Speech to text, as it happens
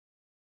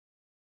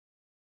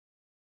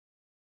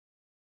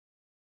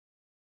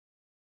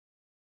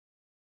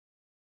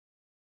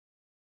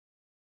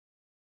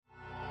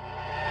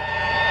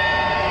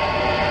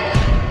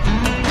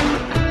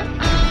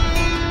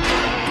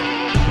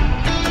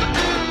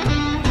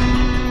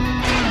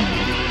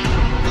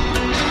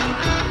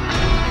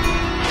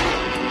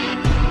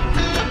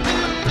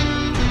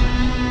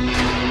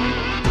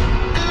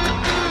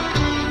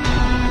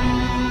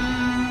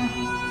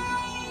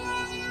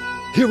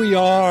Here we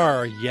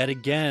are yet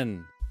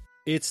again.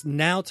 It's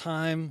now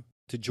time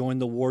to join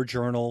the War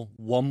Journal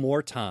one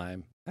more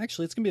time.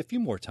 Actually, it's going to be a few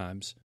more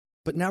times.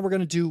 But now we're going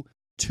to do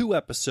 2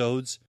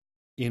 episodes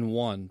in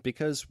one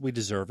because we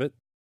deserve it.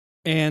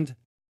 And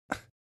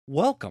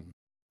welcome.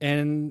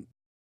 And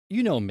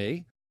you know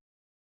me.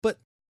 But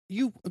do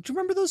you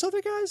remember those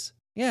other guys?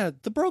 Yeah,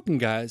 the broken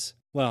guys.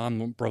 Well,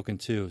 I'm broken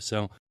too.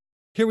 So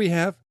here we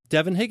have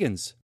Devin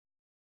Higgins.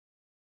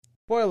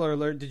 Spoiler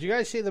alert, did you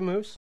guys see the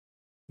moose?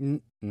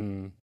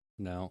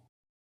 No.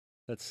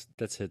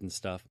 That's hidden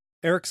stuff.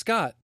 Eric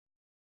Scott.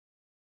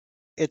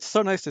 It's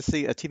so nice to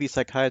see a TV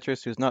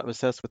psychiatrist who's not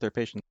obsessed with their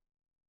patients.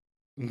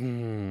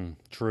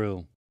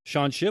 True.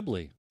 Sean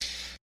Shibley.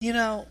 You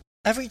know,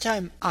 every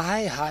time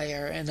I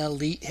hire an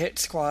elite hit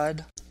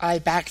squad, I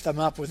back them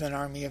up with an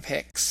army of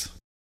Hicks.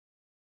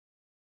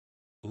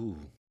 Ooh,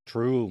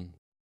 true.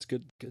 It's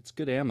good. It's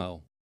good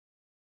ammo.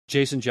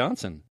 Jason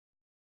Johnson.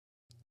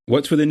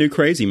 What's with the new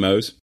crazy,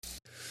 Mose?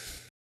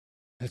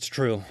 That's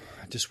true.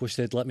 I just wish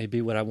they'd let me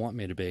be what I want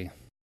me to be.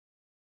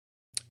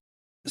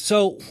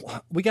 So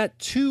we got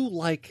 2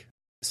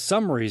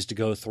 summaries to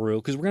go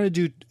through because we're going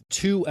to do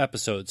 2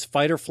 episodes,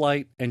 Fight or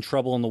Flight and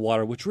Trouble in the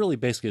Water, which really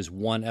basically is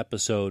one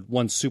episode,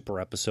 one super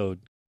episode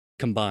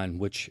combined,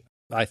 which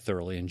I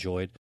thoroughly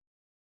enjoyed.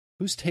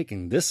 Who's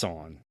taking this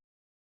on?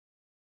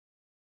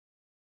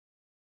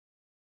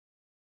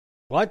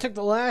 Well, I took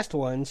the last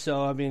one,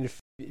 so I mean,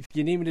 if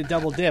you need me to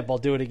double dip, I'll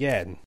do it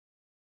again.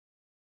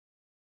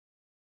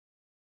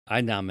 I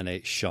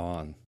nominate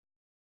Sean.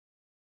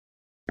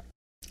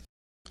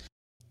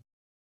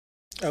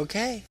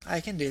 Okay, I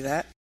can do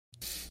that.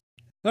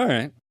 All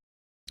right.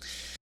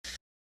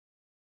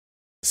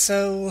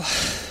 So,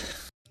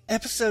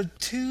 episode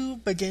 2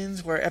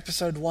 begins where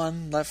episode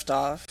 1 left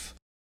off.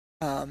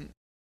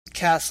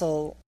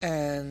 Castle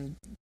and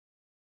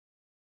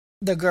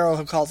the girl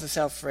who calls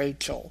herself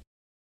Rachel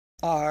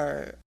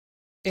are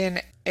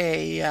in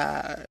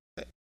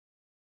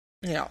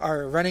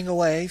are running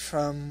away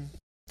from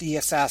the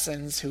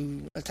assassins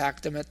who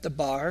attacked them at the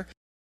bar.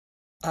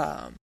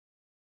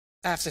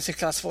 After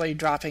successfully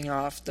dropping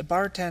off the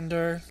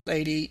bartender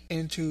lady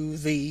into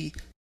the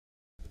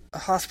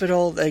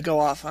hospital, they go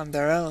off on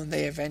their own.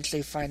 They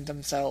eventually find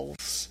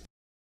themselves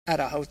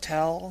at a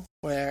hotel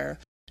where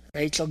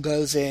Rachel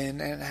goes in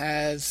and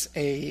has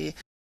a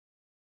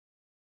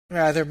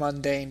rather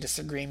mundane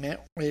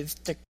disagreement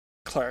with the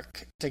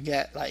clerk to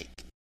get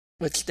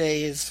which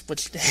day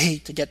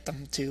to get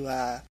them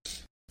to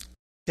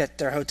get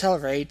their hotel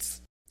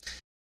rates.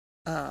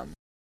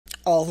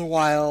 All the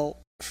while,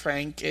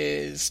 Frank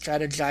is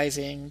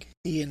strategizing.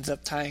 He ends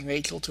up tying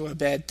Rachel to a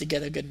bed to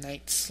get a good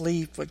night's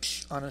sleep,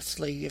 which,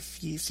 honestly,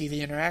 if you see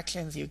the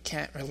interactions, you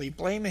can't really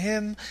blame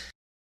him.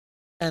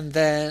 And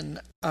then,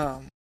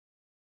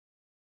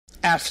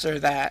 after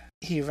that,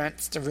 he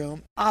rents the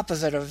room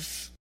opposite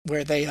of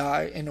where they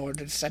are in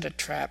order to set a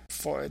trap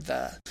for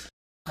the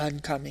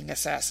oncoming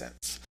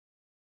assassins.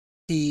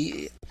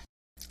 He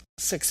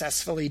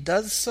successfully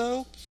does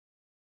so,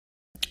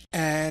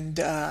 and,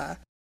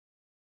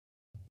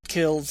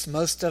 kills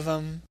most of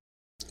them,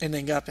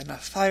 ending up in a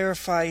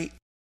firefight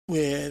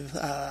with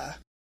the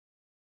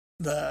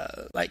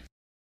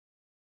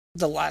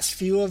last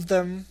few of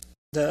them.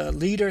 The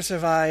leader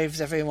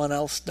survives, everyone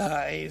else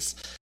dies,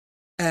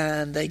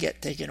 and they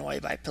get taken away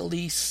by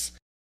police.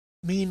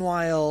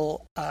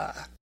 Meanwhile,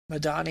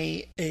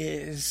 Madani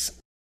is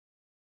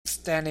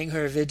standing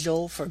her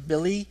vigil for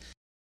Billy,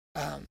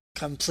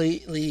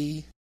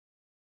 completely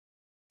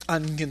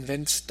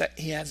unconvinced that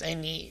he has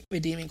any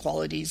redeeming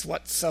qualities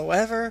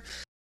whatsoever,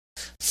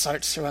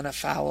 starts to run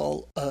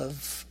afoul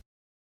of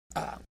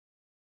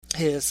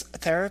his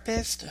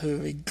therapist, who,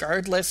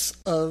 regardless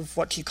of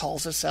what she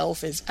calls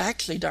herself, is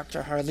actually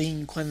Dr.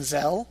 Harleen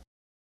Quinzel.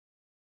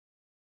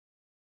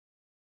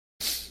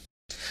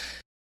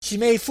 She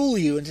may fool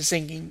you into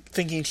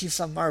thinking she's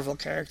some Marvel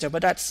character,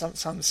 but that's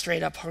some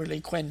straight-up Harley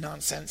Quinn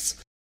nonsense.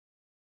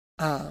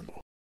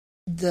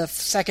 The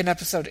second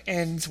episode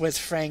ends with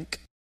Frank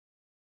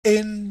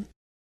in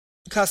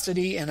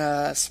custody in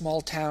a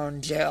small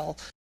town jail,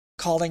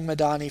 calling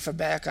Madani for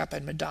backup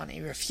and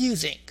Madani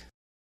refusing.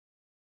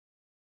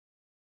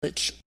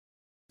 Which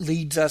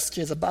leads us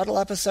to the bottle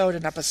episode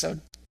in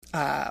episode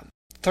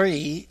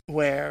 3,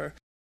 where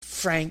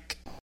Frank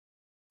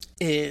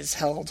is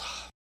held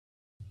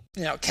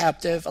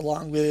captive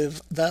along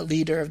with the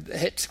leader of the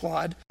hit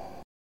squad.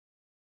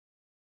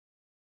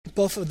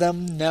 Both of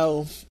them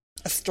know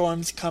a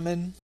storm's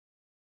coming,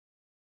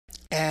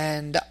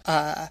 and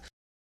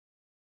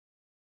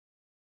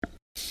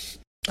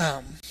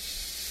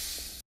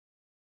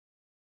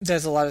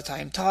there's a lot of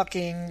time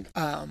talking.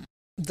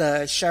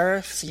 The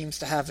sheriff seems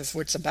to have his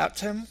wits about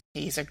him.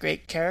 He's a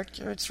great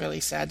character. It's really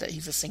sad that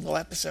he's a single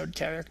episode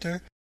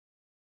character.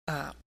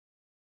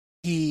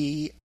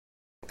 He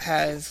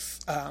has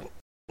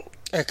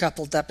a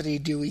couple Deputy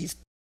Deweys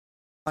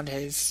on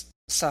his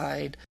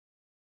side.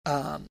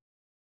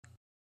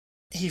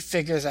 He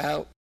figures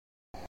out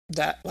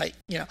that,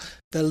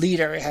 the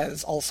leader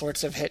has all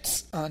sorts of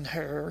hits on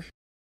her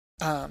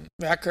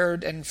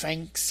record, and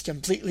Frank's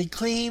completely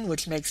clean,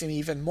 which makes him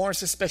even more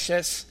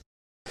suspicious.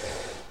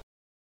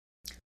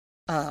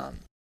 John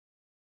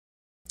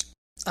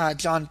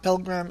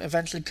Pilgrim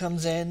eventually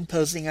comes in,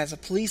 posing as a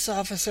police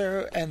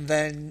officer, and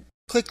then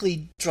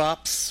quickly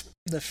drops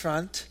the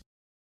front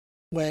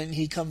when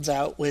he comes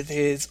out with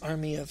his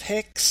army of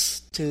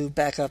Hicks to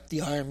back up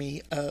the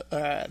army,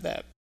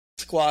 the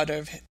squad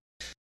of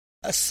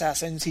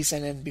assassins he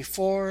sent in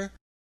before.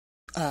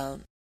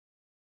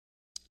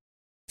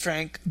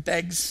 Frank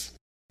begs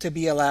to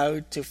be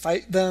allowed to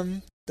fight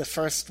them. The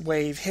first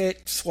wave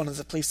hits, one of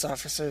the police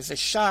officers is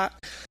shot.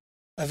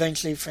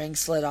 Eventually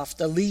Frank's let off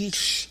the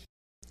leash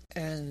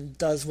and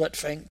does what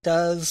Frank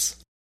does.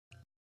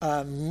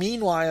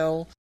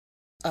 Meanwhile,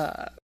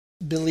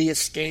 Billy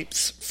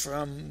escapes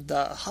from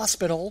the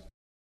hospital,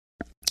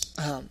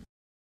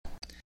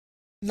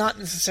 not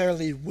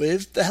necessarily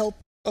with the help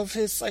of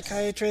his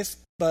psychiatrist,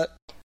 but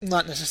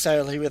not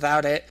necessarily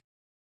without it.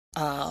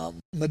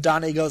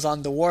 Madani goes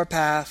on the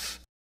warpath,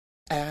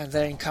 and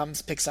then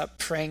picks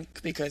up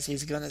Frank because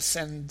he's going to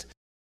send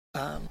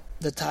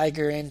the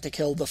tiger in to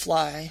kill the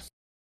fly.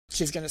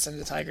 She's going to send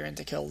the tiger in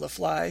to kill the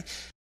fly,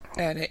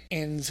 and it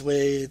ends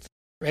with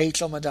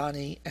Rachel,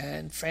 Madani,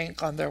 and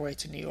Frank on their way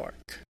to New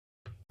York.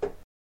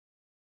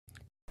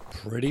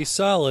 Pretty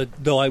solid,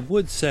 though I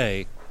would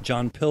say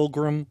John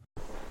Pilgrim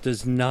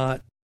does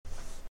not.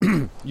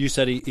 You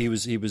said he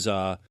was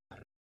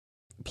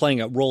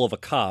playing a role of a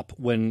cop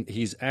when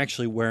he's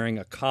actually wearing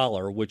a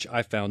collar, which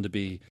I found to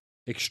be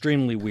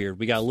extremely weird.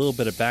 We got a little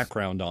bit of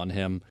background on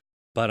him,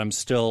 but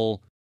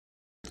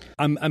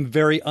I'm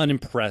very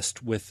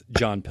unimpressed with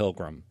John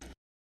Pilgrim.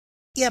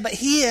 Yeah, but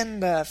he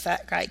and the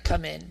fat guy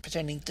come in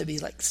pretending to be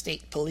like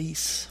state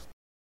police.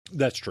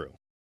 That's true.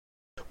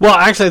 Well,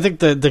 actually, I think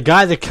the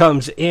guy that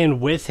comes in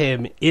with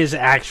him is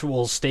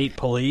actual state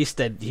police,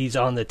 that he's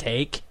on the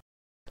take.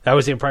 That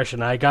was the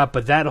impression I got,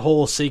 but that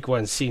whole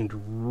sequence seemed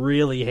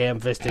really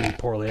ham-fisted and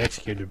poorly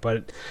executed.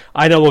 But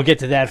I know we'll get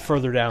to that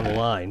further down the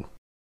line.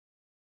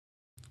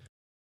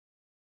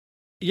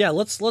 Yeah,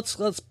 let's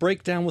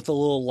break down with a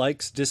little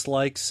likes,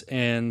 dislikes,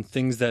 and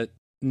things that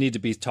need to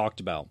be talked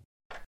about.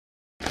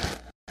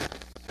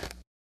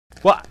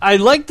 Well, I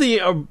like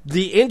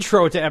the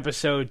intro to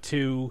episode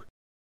 2,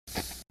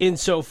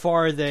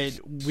 insofar that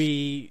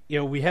we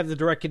have the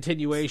direct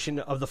continuation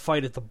of the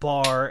fight at the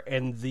bar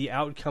and the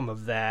outcome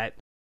of that,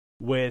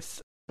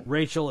 with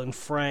Rachel and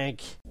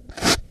Frank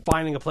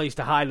finding a place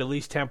to hide, at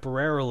least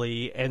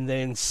temporarily, and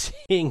then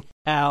seeing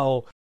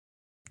how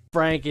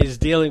Frank is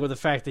dealing with the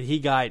fact that he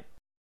got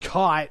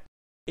caught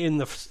in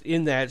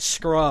that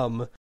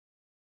scrum.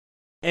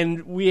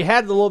 And we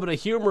had a little bit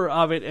of humor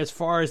of it as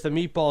far as the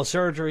meatball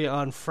surgery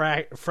on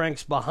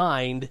Frank's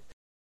behind.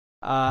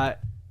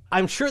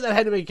 I'm sure that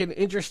had to make an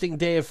interesting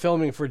day of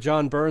filming for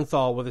John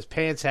Bernthal with his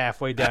pants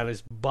halfway down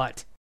his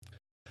butt.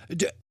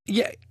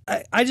 Yeah,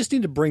 I just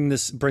need to bring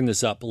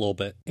this up a little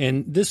bit.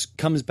 And this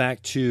comes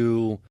back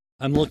to,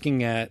 I'm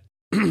looking at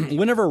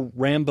whenever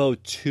Rambo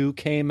 2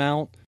 came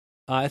out,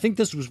 I think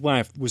this was when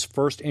I was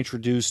first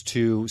introduced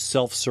to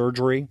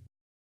self-surgery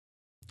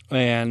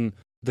and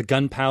the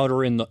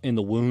gunpowder in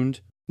the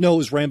wound. No, it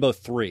was Rambo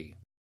 3.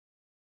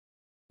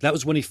 That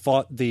was when he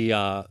fought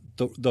the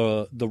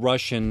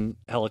Russian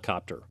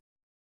helicopter.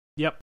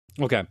 Yep.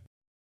 Okay.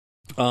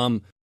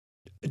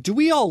 Do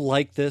we all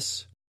like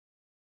this?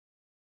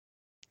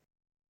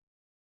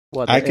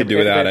 What, I could do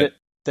without it.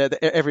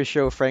 Every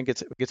show Frank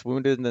gets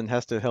wounded and then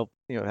has to heal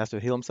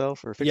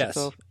himself or fix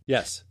himself.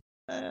 Yes.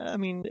 I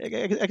mean, I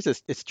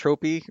guess it's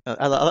tropey.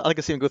 I like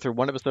to see him go through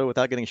one episode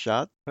without getting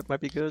shot. That might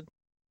be good.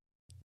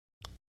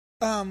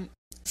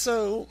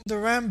 So the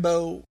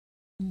Rambo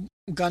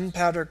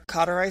gunpowder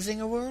cauterizing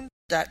a wound,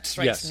 that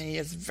strikes me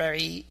as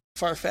very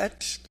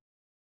far-fetched.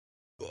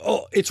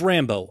 Oh, it's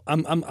Rambo.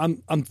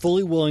 I'm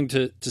fully willing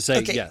to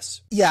say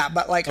yes. Yeah,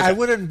 but I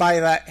wouldn't buy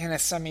that in a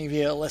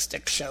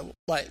semi-realistic show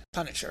like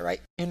Punisher,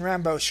 right? In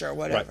Rambo, sure,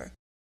 whatever. Right.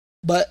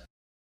 But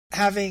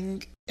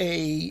having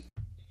a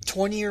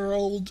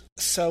 20-year-old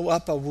sew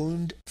up a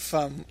wound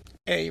from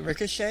a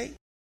ricochet,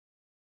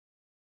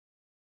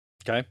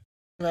 okay,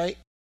 right,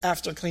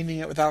 after cleaning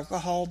it with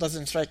alcohol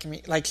doesn't strike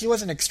me like he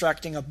wasn't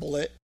extracting a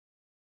bullet.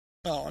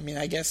 Well, I mean,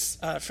 I guess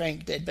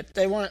Frank did, but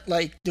they weren't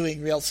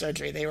doing real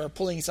surgery. They were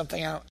pulling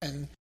something out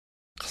and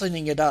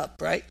cleaning it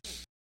up, right?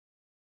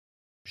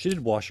 She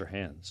did wash her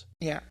hands.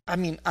 Yeah, I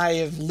mean, I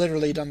have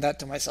literally done that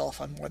to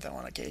myself on more than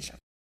one occasion.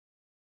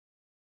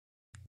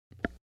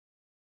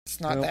 It's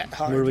not that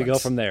hard. Where do we go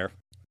from there?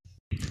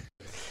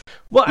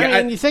 Well, yeah,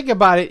 I mean, you think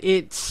about it,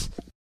 it's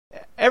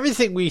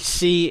everything we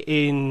see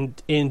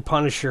in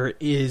Punisher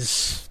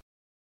is,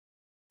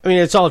 I mean,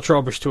 it's all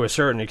tropish to a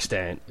certain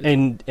extent.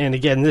 And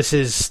again, this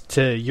is,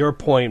 to your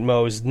point,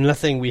 Mo, is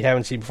nothing we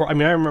haven't seen before. I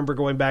mean, I remember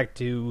going back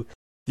to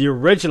the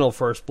original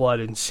First Blood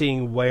and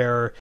seeing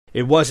where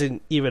it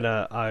wasn't even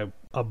a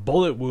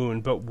bullet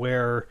wound, but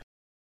where,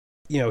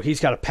 he's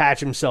got to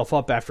patch himself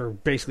up after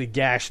basically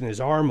gashing his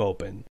arm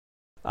open.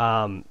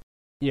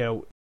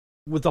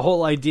 With the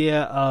whole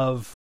idea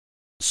of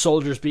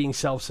soldiers being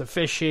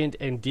self-sufficient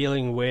and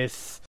dealing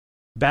with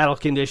battle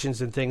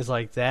conditions and things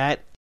like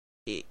that,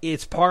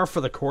 it's par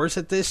for the course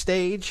at this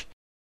stage.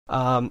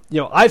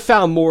 I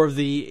found more of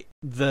the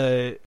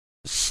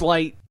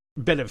slight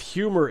bit of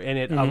humor in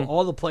it. Of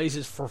all the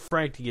places for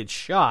Frank to get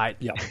shot,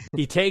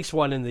 he takes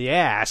one in the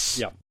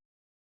ass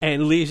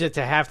and leaves it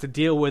to have to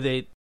deal with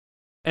it.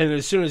 And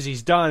as soon as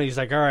he's done, he's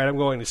like, all right, I'm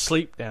going to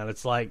sleep now.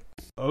 It's like,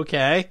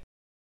 okay,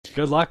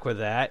 good luck with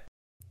that.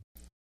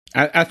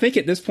 I think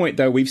at this point,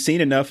 though, we've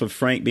seen enough of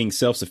Frank being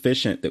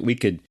self-sufficient that we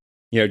could,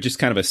 just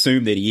kind of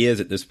assume that he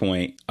is at this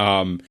point.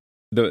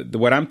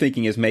 What I'm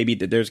thinking is maybe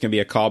that there's going to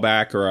be a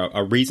callback or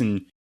a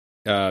reason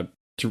to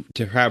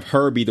have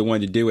her be the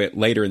one to do it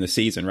later in the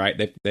season, right?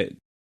 That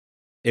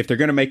if they're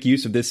going to make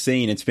use of this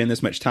scene and spend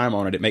this much time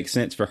on it, it makes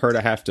sense for her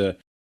to have to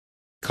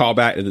call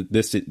back to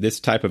this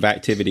type of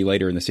activity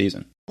later in the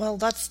season. Well,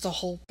 that's the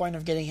whole point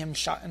of getting him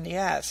shot in the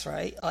ass,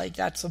 right? Like,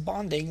 that's a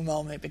bonding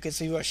moment, because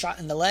if he were shot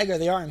in the leg or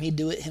the arm, he'd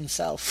do it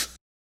himself.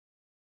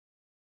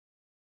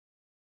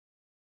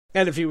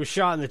 And if he was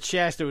shot in the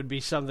chest, it would be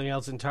something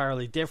else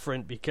entirely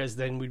different, because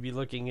then we'd be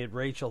looking at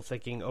Rachel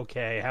thinking,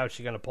 okay, how's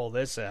she going to pull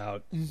this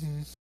out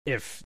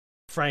if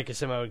Frank is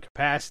somehow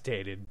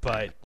incapacitated?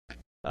 But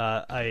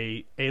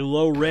a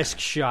low-risk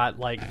shot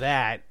like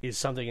that is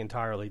something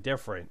entirely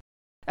different.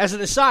 As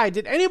an aside,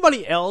 did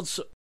anybody else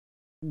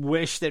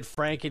wish that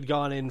Frank had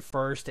gone in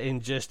first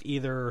and just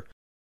either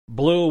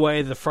blew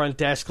away the front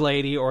desk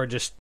lady or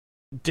just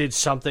did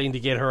something to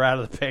get her out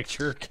of the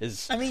picture?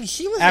 Cause I mean,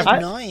 she was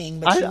annoying,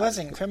 but she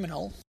wasn't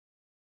criminal.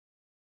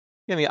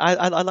 Yeah, I mean,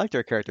 I liked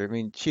her character. I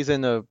mean, she's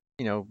in a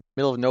middle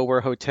of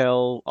nowhere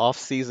hotel, off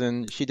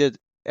season. She did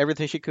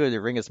everything she could to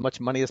wring as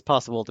much money as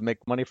possible to make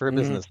money for her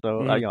business.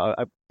 So,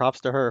 I props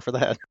to her for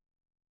that.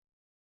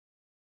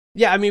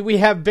 Yeah, I mean, we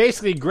have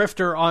basically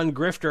grifter on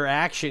grifter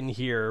action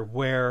here,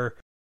 where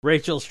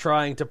Rachel's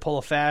trying to pull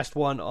a fast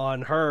one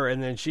on her,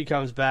 and then she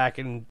comes back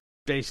and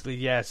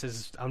basically,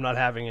 says, I'm not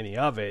having any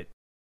of it.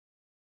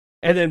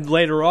 And then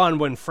later on,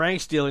 when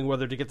Frank's dealing with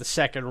her to get the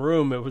second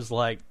room, it was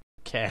like,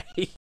 okay.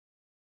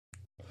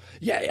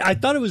 Yeah, I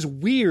thought it was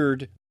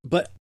weird,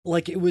 but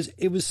like it was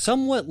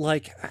somewhat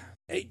like,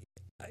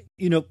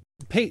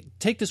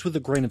 take this with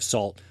a grain of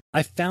salt.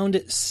 I found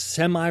it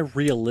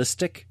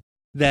semi-realistic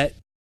that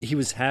he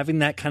was having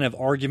that kind of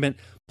argument.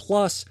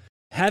 Plus,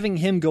 having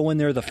him go in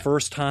there the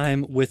first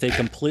time with a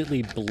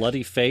completely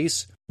bloody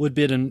face would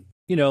have been,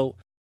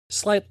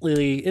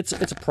 slightly, it's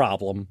a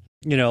problem,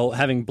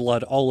 having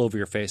blood all over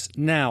your face.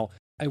 Now,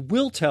 I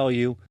will tell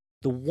you,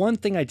 the one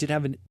thing I did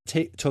have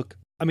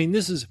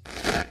this is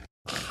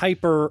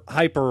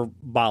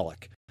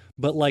hyperbolic,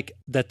 but like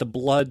that the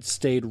blood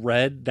stayed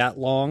red that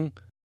long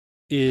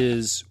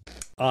is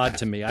odd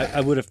to me.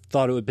 I would have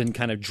thought it would have been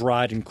kind of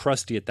dried and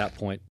crusty at that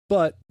point,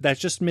 but that's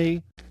just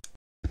me.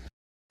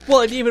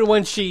 Well, and even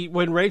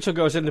when Rachel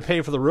goes in to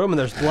pay for the room and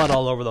there's blood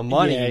all over the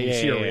money, and you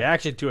see her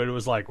reaction to it, it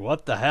was like,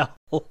 what the hell?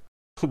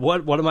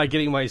 What am I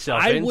getting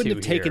myself into? I wouldn't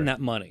have taken that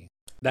money.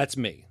 That's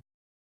me.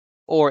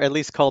 Or at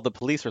least called the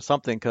police or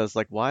something, because,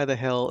 like, why the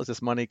hell is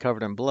this money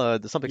covered in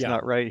blood? Something's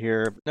not right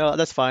here. No,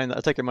 that's fine.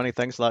 I'll take your money.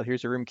 Thanks a lot.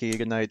 Here's your room key.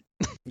 Good night.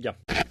 Yeah.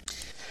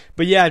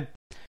 But yeah,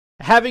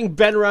 having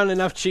been around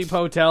enough cheap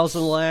hotels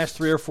in the last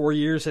 3 or 4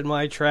 years in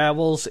my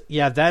travels,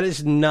 that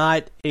is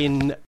not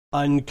an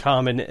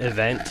uncommon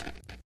event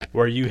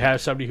where you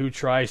have somebody who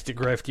tries to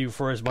grift you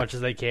for as much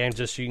as they can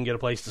just so you can get a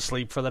place to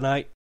sleep for the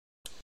night.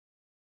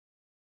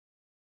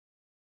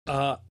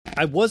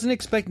 I wasn't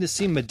expecting to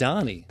see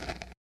Madani.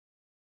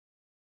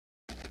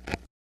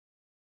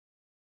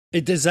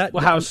 Does that?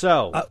 Well, how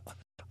so?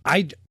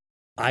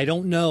 I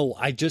don't know.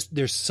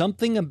 There's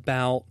something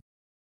about.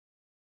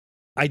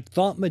 I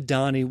thought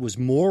Madani was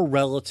more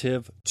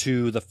relative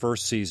to the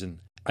first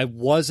season. I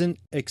wasn't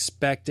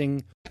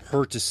expecting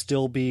her to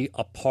still be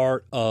a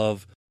part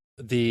of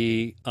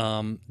the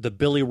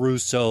Billy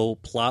Russo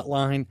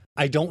plotline.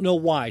 I don't know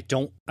why.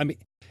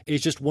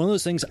 It's just one of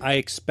those things. I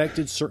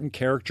expected certain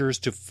characters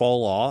to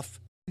fall off,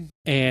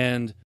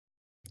 and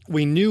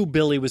we knew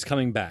Billy was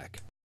coming back.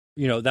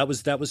 That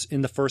was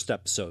in the first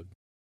episode,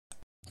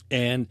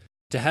 and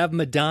to have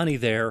Madani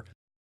there,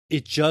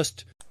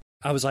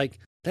 I was like,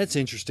 that's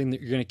interesting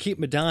that you're going to keep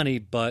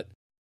Madani,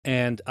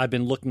 and I've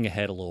been looking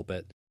ahead a little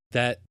bit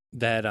that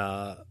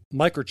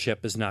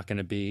Microchip is not going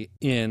to be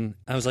in.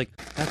 I was like,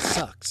 that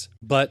sucks,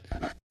 but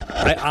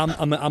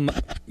I'm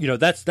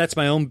that's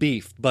my own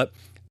beef, but.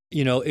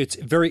 It's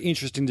very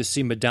interesting to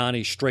see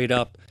Madani straight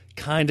up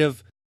kind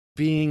of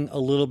being a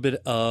little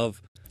bit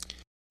of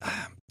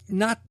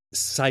not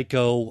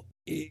psycho,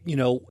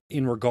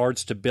 in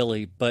regards to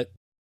Billy, but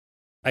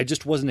I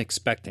just wasn't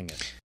expecting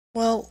it.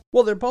 Well,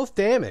 they're both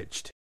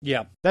damaged.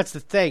 Yeah. That's the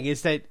thing,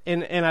 is that,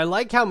 and I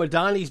like how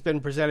Madani's been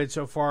presented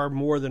so far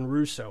more than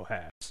Russo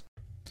has.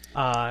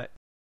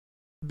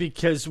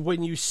 Because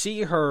when you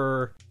see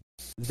her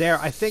there,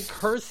 I think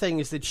her thing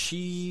is that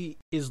she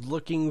is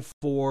looking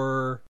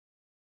for...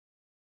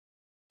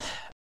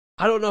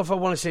 I don't know if I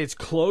want to say it's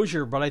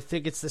closure, but I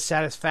think it's the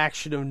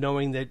satisfaction of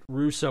knowing that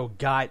Russo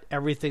got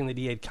everything that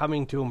he had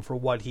coming to him for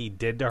what he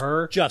did to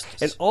her.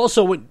 Justice. And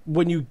also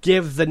when you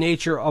give the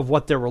nature of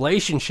what their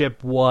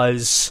relationship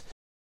was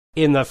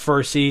in the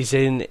first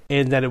season,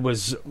 and that it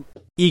was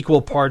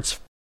equal parts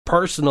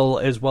personal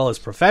as well as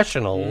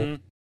professional,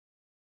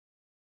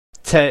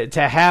 to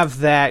have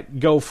that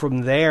go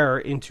from there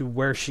into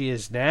where she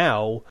is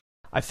now,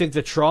 I think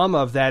the trauma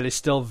of that is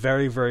still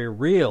very, very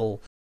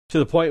real, to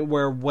the point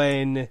where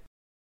when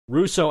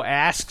Russo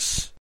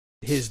asks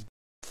his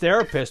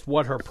therapist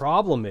what her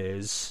problem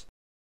is,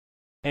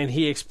 and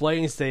he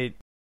explains that,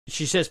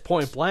 she says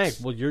point blank,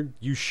 well,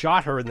 you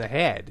shot her in the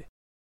head.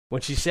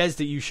 When she says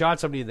that you shot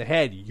somebody in the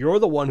head, you're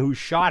the one who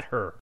shot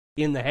her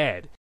in the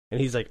head.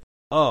 And he's like,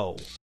 oh.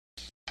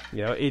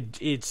 You know,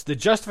 it's the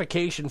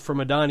justification for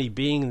Madani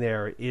being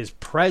there is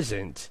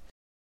present.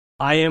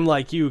 I am,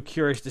 like you,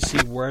 curious to see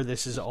where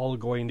this is all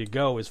going to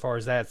go as far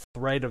as that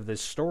thread of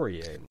this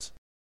story ends.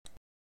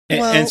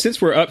 And since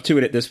we're up to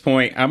it at this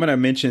point, I'm going to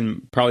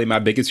mention probably my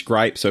biggest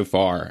gripe so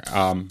far.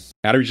 I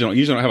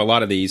usually don't have a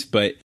lot of these,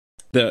 but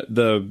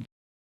the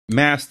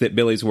mask that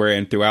Billy's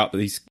wearing throughout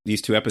these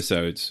two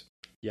episodes.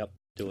 Yep,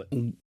 do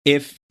it.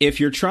 If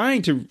you're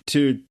trying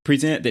to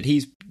present that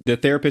the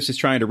therapist is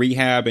trying to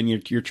rehab, and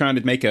you're trying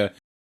to make a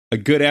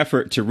good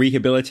effort to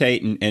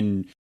rehabilitate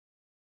and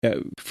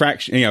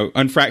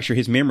unfracture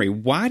his memory,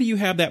 why do you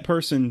have that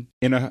person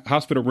in a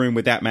hospital room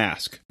with that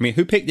mask? I mean,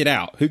 who picked it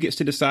out? Who gets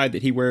to decide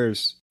that he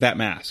wears that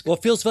mask? Well,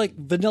 it feels like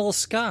Vanilla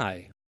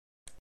Sky.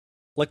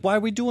 Like, why are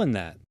we doing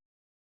that?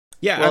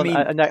 Yeah, well, I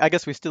mean, I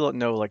guess we still don't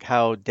know like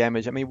how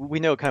damaged. I mean, we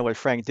know kind of what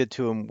Frank did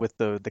to him with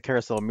the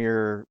carousel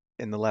mirror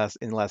in the last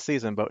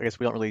season, but I guess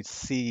we don't really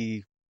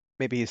see.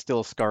 Maybe he's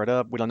still scarred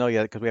up. We don't know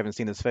yet because we haven't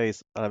seen his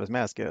face out of his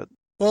mask yet.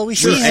 Well, we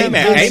see him A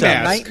having a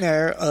mask.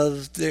 nightmare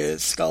of the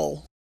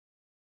skull.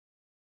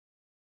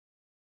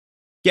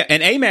 yeah,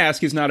 an A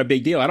mask is not a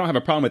big deal. I don't have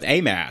a problem with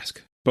a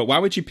mask, but why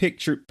would you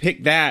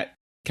pick that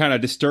kind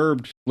of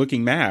disturbed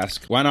looking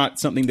mask? Why not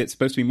something that's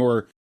supposed to be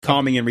more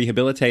calming and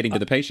rehabilitating to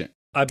the patient?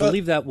 I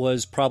believe that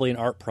was probably an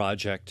art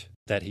project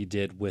that he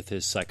did with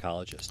his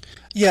psychologist.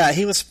 Yeah,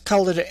 he was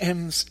colored it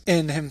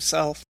in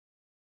himself.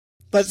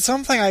 But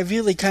something I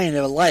really kind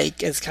of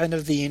like is kind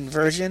of the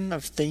inversion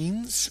of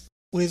themes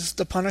with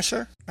the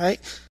Punisher,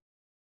 right?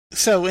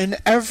 So in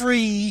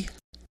every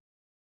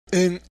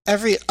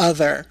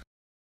other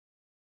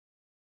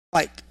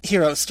like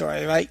hero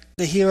story, right?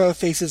 The hero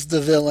faces the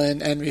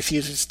villain and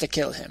refuses to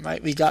kill him,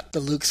 right? We got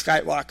the Luke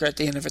Skywalker at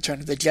the end of Return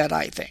of the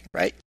Jedi thing,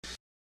 right?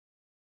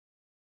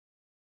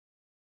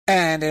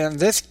 And in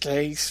this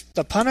case,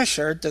 the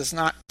Punisher does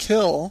not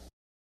kill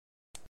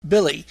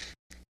Billy,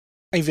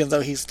 even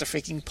though he's the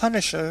freaking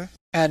Punisher,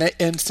 and it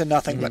ends to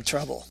nothing but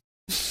trouble.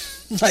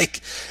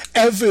 Like,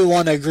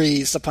 everyone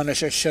agrees the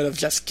Punisher should have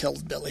just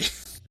killed Billy.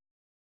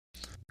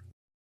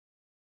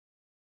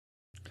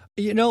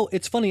 You know,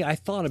 it's funny, I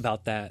thought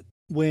about that,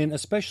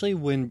 especially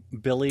when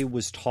Billy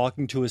was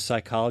talking to his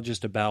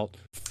psychologist about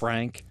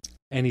Frank,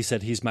 and he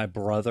said, he's my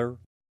brother.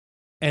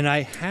 And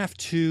I have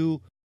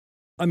to,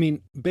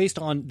 based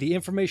on the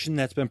information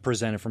that's been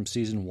presented from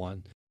season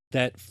 1,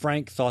 that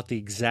Frank thought the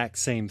exact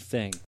same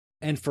thing.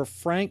 And for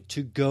Frank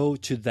to go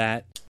to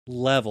that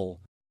level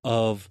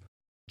of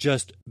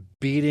just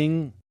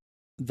beating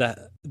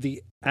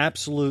the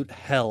absolute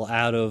hell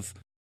out of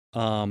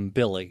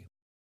Billy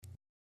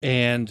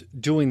and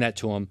doing that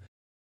to him,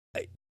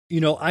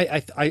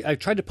 I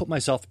tried to put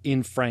myself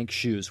in Frank's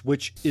shoes,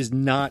 which is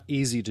not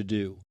easy to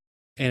do.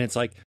 And it's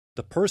like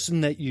the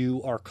person that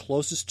you are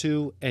closest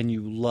to and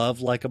you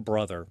love like a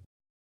brother,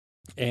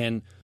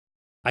 and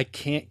I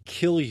can't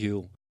kill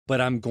you,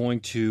 but I'm going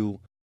to,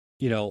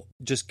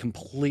 just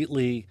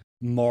completely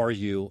mar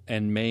you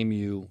and maim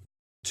you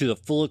to the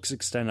fullest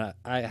extent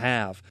I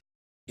have.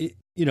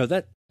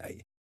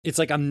 It's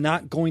like I'm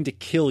not going to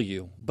kill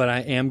you, but I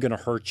am going to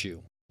hurt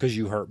you because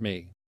you hurt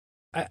me.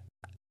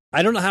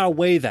 I don't know how to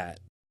weigh that.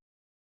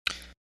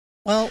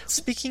 Well,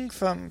 speaking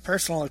from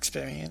personal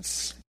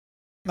experience,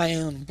 my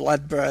own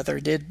blood brother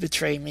did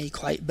betray me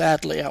quite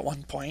badly at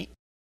one point.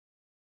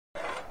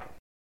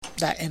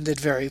 That ended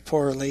very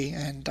poorly,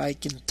 and I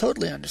can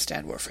totally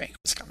understand where Frank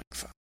was coming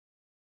from.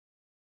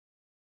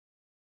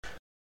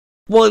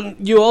 Well,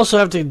 you also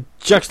have to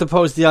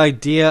juxtapose the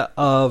idea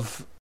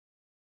of,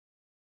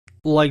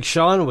 like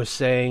Sean was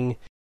saying,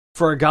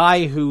 for a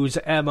guy whose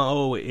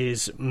MO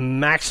is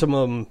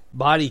maximum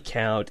body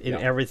count in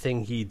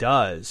everything he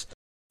does,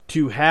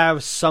 to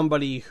have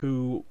somebody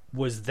who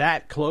was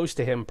that close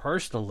to him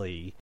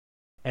personally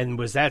and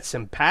was that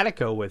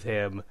simpatico with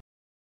him,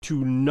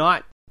 to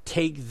not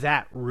take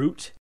that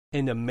route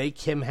and to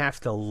make him have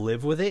to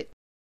live with it,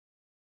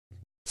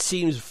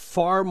 seems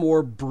far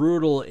more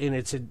brutal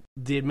in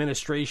the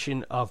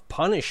administration of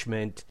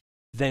punishment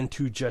than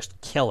to just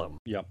kill him.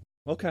 Yep.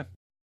 Okay.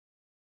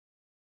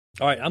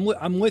 All right,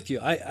 I'm with you.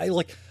 I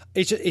like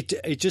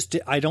it just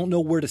I don't know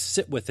where to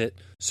sit with it.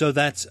 So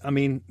that's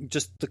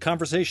just the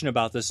conversation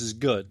about this is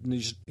good.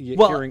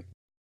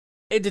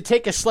 And to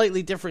take a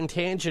slightly different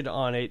tangent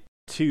on it,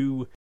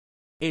 to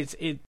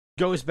it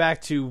goes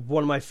back to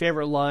one of my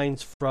favorite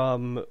lines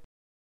from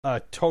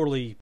a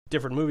totally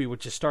different movie,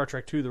 which is Star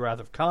Trek II: The Wrath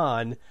of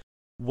Khan,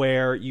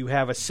 where you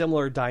have a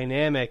similar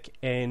dynamic,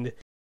 and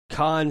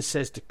Khan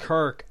says to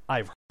Kirk,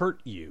 "I've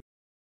hurt you.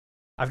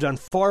 I've done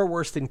far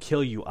worse than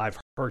kill you. I've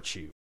hurt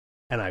you,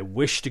 and I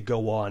wish to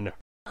go on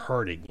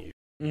hurting you."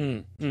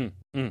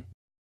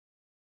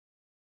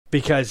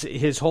 Because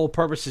his whole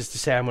purpose is to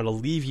say, I'm going to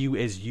leave you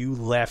as you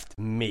left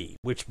me,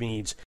 which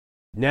means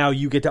now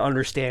you get to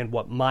understand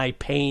what my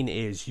pain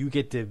is. You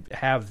get to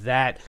have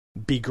that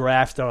be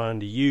grafted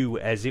onto you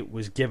as it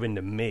was given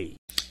to me.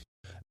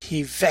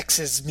 He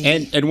vexes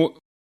me. And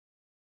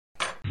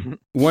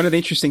one of the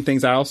interesting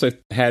things I also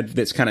had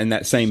that's kind of in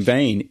that same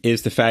vein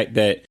is the fact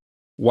that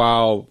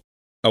while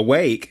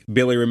awake,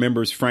 Billy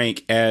remembers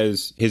Frank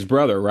as his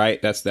brother,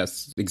 right?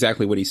 That's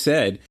exactly what he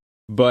said.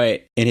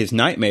 But in his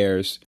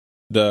nightmares,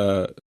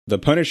 the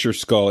Punisher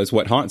skull is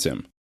what haunts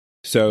him.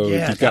 So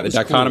you've got the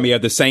dichotomy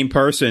of the same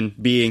person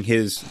being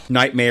his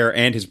nightmare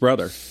and his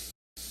brother.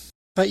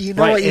 But you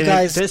know what you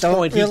guys at this don't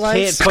point, realize?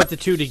 He can't put the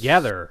two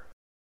together.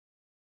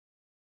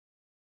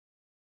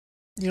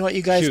 You know what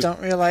you guys don't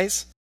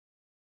realize?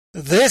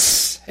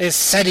 This is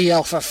SETI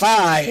Alpha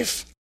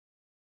 5.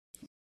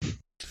 All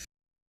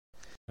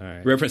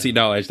right. Reference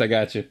acknowledged. I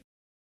got you.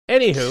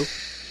 Anywho,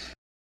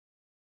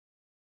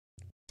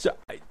 so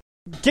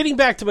getting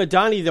back to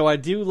Madani, though, I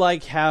do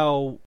like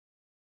how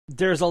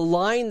there's a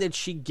line that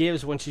she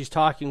gives when she's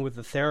talking with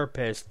the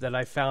therapist that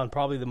I found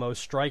probably the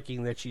most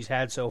striking that she's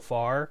had so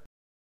far,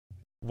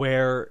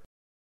 where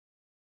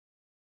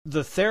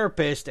the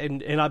therapist,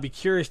 and I'll be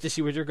curious to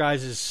see what your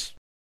guys'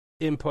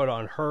 input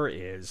on her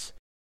is,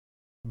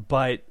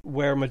 but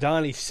where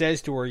Madani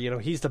says to her, you know,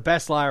 he's the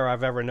best liar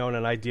I've ever known,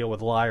 and I deal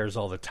with liars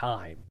all the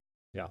time.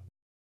 Yeah.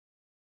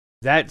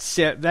 That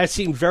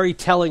seemed very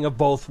telling of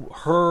both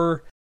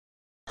her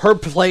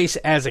place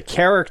as a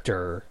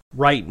character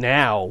right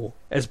now,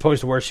 as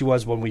opposed to where she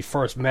was when we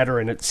first met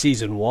her in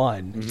season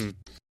 1. Mm-hmm.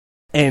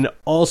 And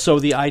also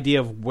the idea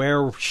of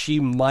where she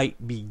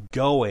might be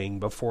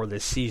going before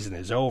this season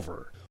is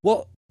over.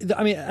 Well,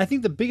 I mean, I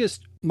think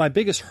my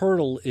biggest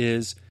hurdle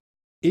is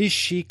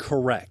she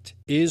correct?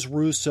 Is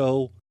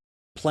Russo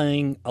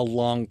playing a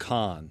long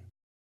con?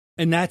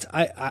 And that's,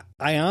 I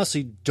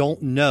honestly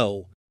don't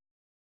know.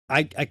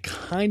 I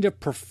kind of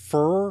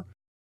prefer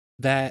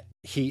that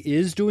he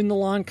is doing the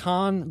long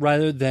con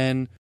rather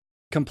than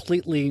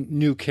completely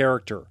new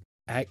character.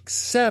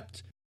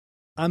 Except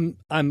I'm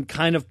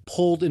kind of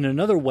pulled in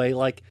another way,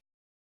 like,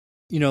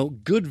 you know,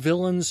 good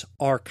villains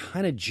are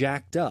kind of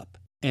jacked up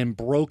and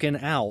broken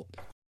out.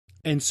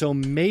 And so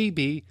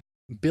maybe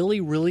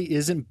Billy really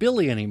isn't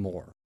Billy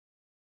anymore.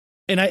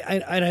 And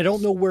I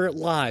don't know where it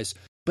lies,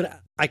 but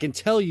I can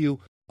tell you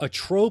a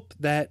trope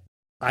that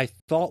I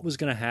thought was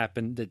going to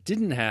happen that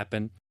didn't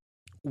happen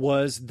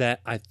was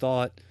that I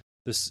thought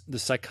the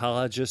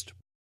psychologist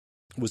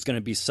was going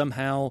to be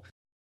somehow,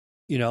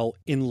 you know,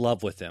 in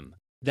love with him.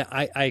 That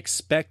I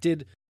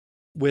expected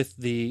with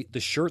the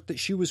shirt that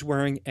she was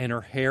wearing and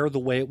her hair the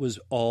way it was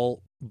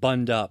all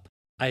bunned up.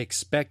 I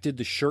expected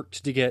the shirt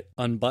to get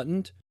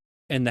unbuttoned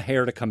and the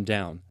hair to come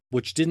down,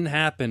 which didn't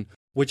happen,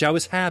 which I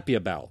was happy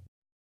about.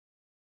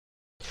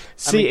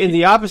 See, and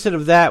the opposite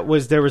of that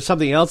was there was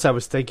something else I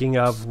was thinking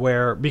of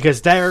where,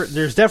 because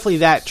there's definitely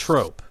that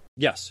trope.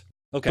 Yes.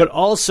 Okay. But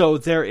also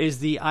there is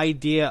the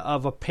idea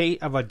of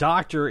a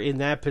doctor in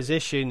that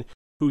position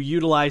who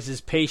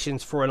utilizes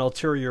patients for an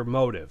ulterior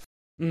motive.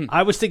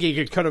 I was thinking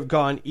it could have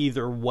gone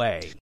either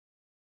way.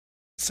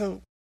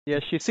 So yeah,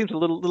 she seems a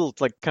little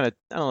like kind of,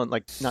 I don't know,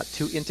 like not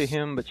too into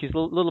him, but she's a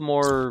little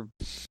more.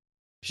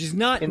 She's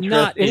not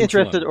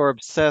interested or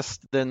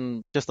obsessed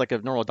than just like a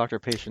normal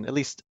doctor-patient. At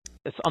least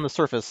it's on the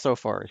surface so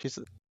far.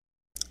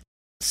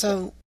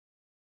 So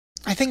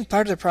I think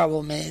part of the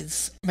problem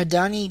is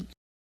Madani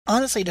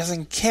honestly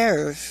doesn't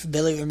care if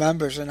Billy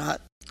remembers or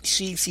not.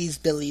 She sees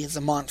Billy as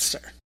a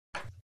monster.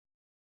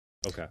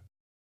 Okay.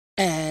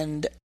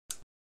 And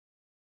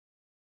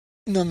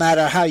no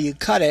matter how you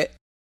cut it,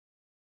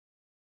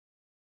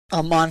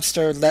 a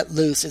monster let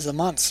loose is a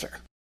monster.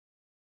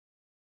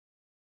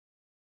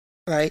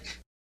 Right?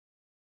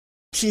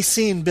 She's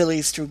seen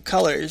Billy's true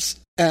colors,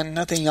 and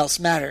nothing else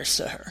matters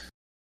to her.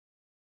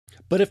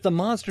 But if the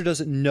monster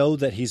doesn't know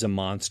that he's a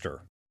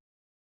monster...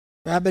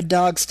 Rabid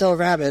dog still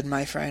rabid,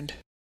 my friend.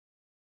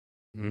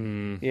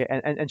 Yeah,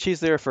 and she's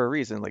there for a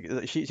reason. Like,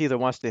 she either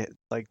wants to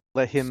like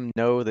let him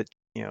know that,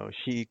 you know,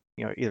 she,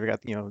 you know, either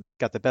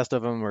got the best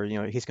of him, or, you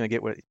know, he's going to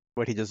get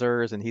what he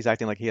deserves, and he's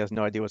acting like he has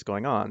no idea what's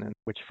going on, and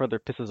which further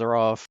pisses her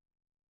off.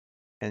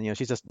 And, you know,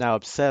 she's just now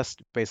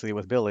obsessed basically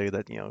with Billy,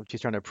 that, you know,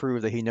 she's trying to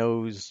prove that he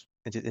knows,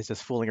 and it's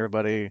just fooling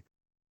everybody,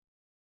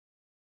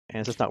 and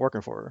it's just not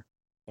working for her.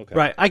 Okay.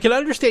 Right. I can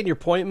understand your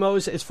point,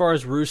 Mose, as far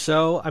as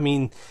Russo. I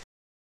mean,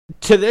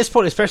 to this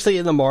point, especially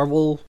in the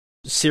Marvel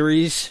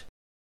series,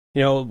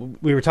 you know,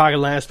 we were talking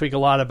last week a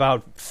lot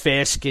about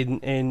Fisk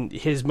and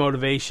his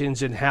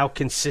motivations and how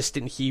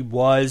consistent he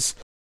was,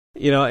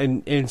 you know,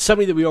 and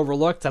something that we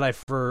overlooked that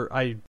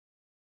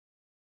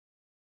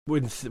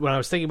when I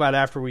was thinking about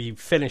after we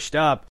finished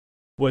up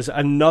was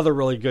another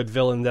really good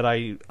villain that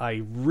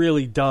I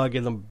really dug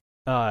in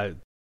the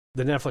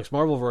Netflix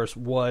Marvelverse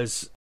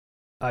was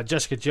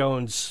Jessica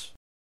Jones'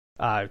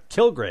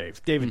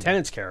 Kilgrave, David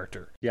Tennant's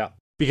character. Yeah.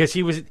 Because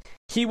he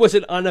was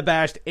an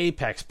unabashed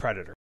apex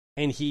predator,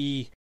 and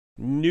he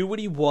knew what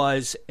he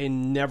was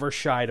and never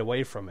shied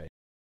away from it.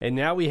 And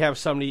now we have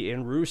somebody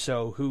in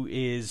Russo who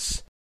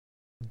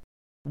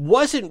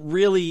wasn't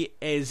really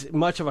as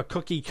much of a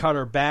cookie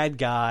cutter bad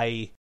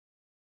guy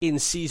in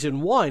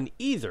season 1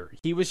 either.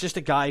 He was just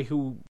a guy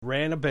who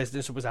ran a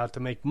business and was out to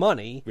make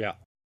money. Yeah.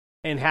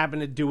 And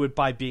happened to do it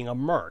by being a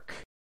merc.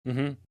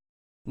 Mm-hmm.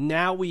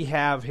 Now we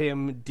have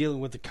him dealing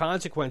with the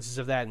consequences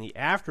of that and the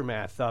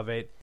aftermath of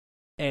it.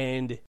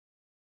 And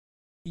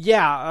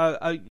yeah,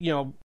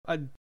 a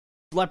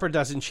leopard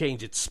doesn't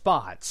change its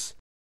spots.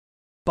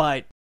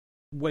 But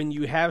when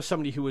you have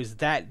somebody who is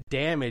that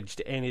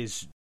damaged and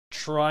is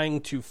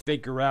trying to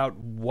figure out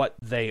what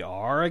they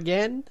are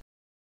again,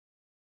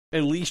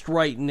 at least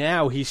right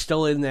now, he's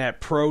still in that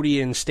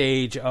protean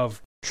stage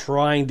of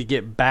trying to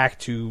get back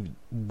to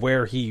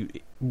where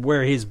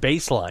his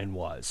baseline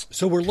was.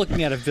 So we're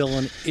looking at a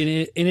villain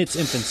in its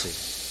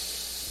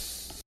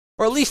infancy.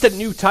 Or at least a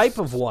new type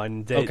of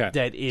one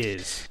that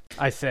is,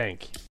 I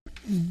think.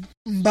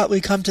 But we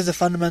come to the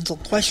fundamental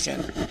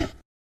question.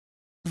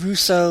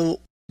 Russo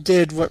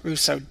did what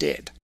Russo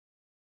did.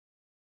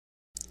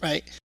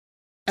 Right?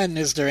 And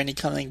is there any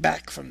coming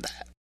back from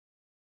that?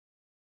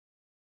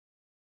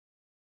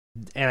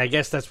 And I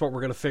guess that's what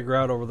we're going to figure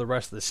out over the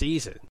rest of the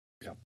season.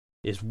 Yeah.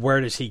 Is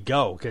where does he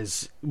go?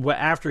 Because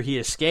after he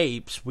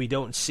escapes, we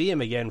don't see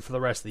him again for the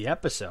rest of the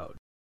episode.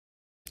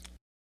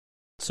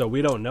 So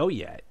we don't know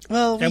yet.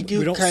 Well, we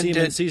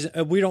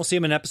don't see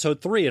him in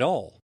episode 3 at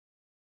all.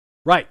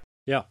 Right.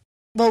 Yeah.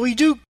 Well, we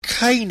do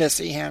kind of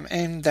see him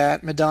in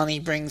that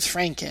Madani brings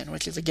Frank in,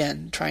 which is,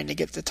 again, trying to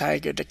get the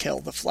tiger to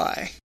kill the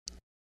fly.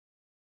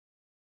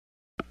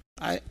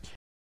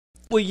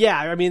 Well, yeah,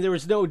 I mean, there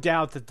was no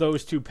doubt that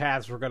those two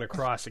paths were going to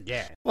cross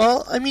again.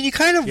 Well, I mean, you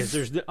kind of...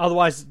 Because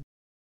otherwise,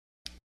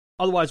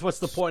 what's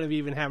the point of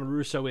even having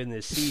Russo in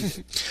this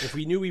season? If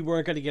we knew we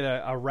weren't going to get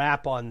a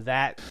wrap on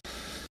that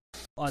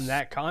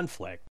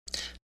conflict,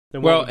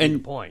 then what would be the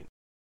point?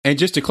 And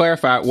just to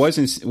clarify, it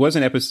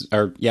wasn't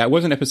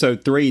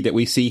episode 3 that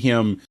we see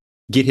him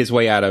get his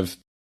way out of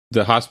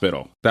the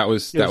hospital. That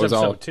was episode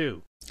all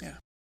 2. Yeah.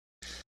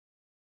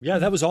 Yeah,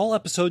 that was all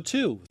episode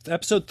 2.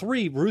 Episode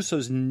 3,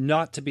 Russo's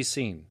not to be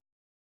seen.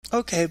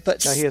 Okay,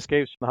 but... Now he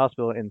escapes from the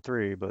hospital in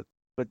 3, but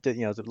it's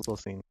a little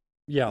scene.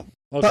 Yeah,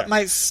 okay. But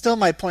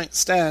my point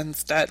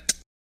stands that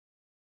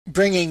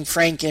bringing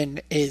Frank in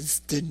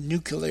is the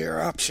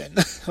nuclear option,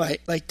 right?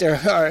 Like,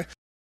 there are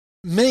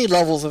many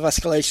levels of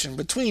escalation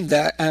between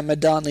that, and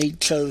Madani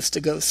chose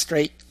to go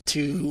straight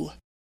to...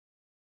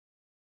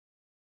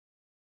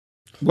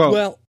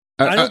 Well,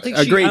 I don't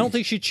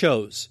think she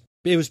chose.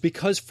 It was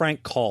because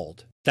Frank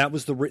called. That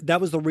was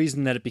the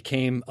reason that it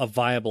became a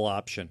viable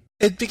option.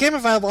 It became a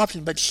viable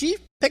option, but she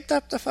picked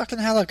up the fucking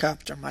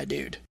helicopter, my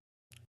dude.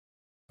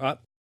 I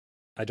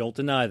don't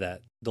deny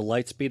that. The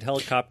Lightspeed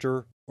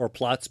helicopter or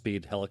plot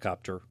speed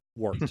helicopter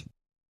worked.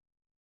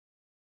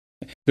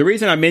 The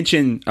reason I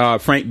mentioned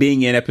Frank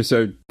being in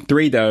episode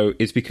 3, though,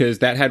 is because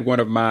that had one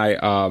of my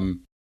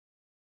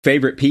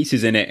favorite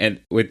pieces in it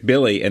and with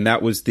Billy, and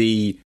that was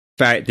the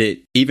fact that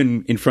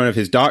even in front of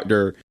his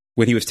doctor,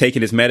 when he was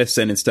taking his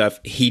medicine and stuff,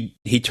 he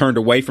turned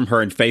away from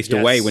her and faced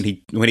away when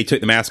he took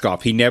the mask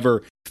off. He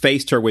never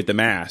faced her with the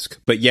mask,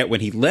 but yet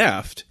when he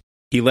left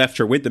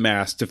her with the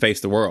mask to face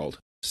the world.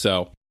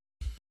 So,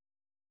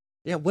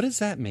 yeah, what does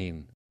that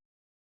mean?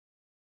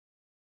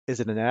 Is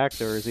it an act,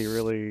 or is he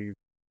really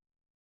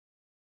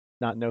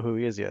not know who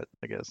he is yet?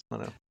 I guess I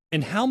don't know.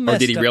 And how messed or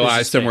did he up realize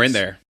is his somewhere face?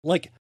 in there?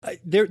 Like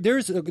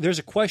there's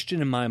a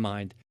question in my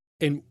mind,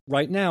 and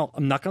right now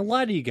I'm not going to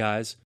lie to you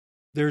guys.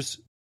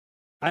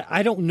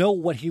 I don't know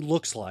what he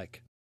looks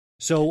like,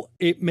 so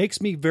it makes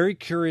me very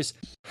curious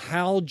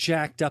how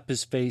jacked up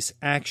his face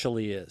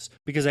actually is,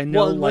 because I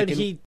know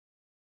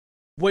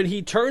when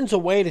he turns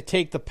away to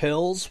take the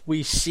pills,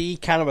 we see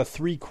kind of a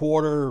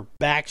 3/4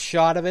 back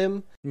shot of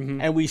him,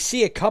 and we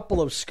see a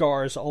couple of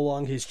scars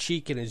along his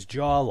cheek and his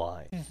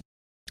jawline.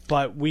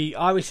 But we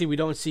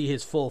don't see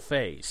his full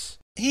face.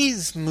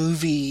 He's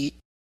movie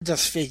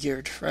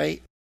disfigured,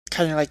 right?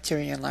 Kind of like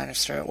Tyrion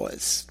Lannister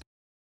was.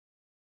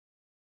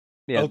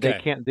 Yeah, okay. They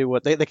can't do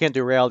they can't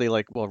do reality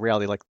like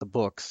the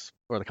books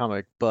or the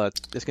comic, but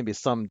there's gonna be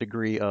some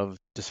degree of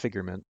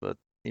disfigurement. But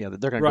yeah,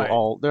 they're gonna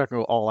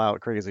go all out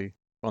crazy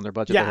on their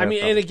budget. Yeah, I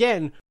mean, and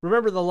again,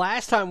 remember the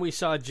last time we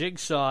saw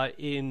Jigsaw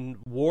in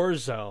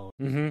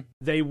Warzone,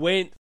 they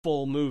went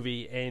full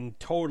movie and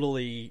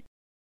totally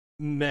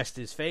messed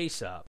his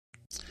face up.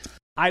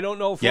 I don't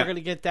know if we're going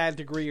to get that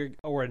degree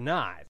or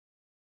not.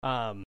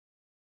 Yeah,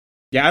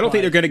 I don't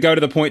think they're going to go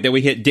to the point that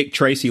we hit Dick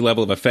Tracy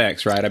level of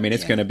effects, right? I mean,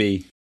 it's going to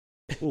be...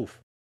 Oof.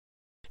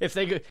 If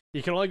they go,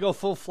 you can only go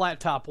full flat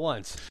top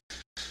once.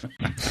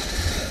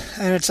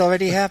 And it's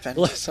already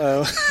happened,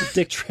 so...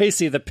 Dick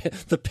Tracy, the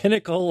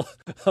pinnacle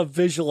of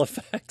visual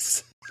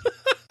effects.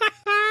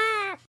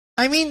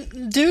 I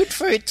mean, dude,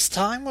 for its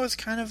time was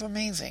kind of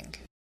amazing.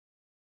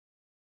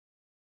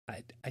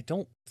 I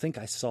don't think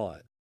I saw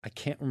it. I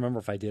can't remember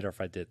if I did or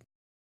if I did.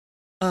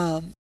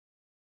 So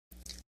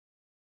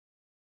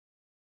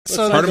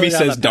Part of me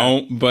says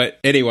don't, but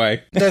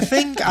anyway. The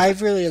thing I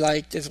really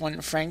liked is when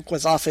Frank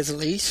was off his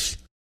leash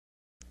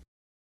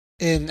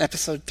in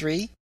episode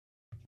 3.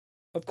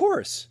 Of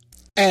course.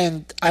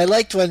 And I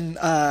liked when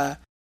God,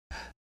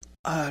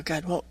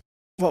 what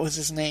was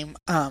his name?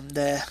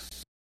 The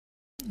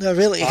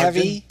really Ogden?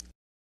 heavy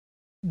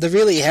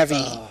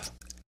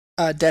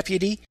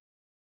deputy.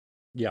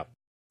 Yeah.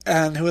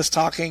 And who was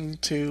talking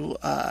to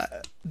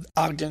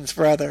Ogden's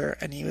brother,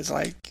 and he was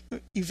like,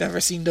 "You've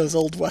ever seen those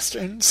old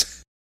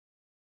westerns?"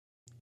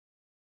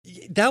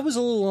 That was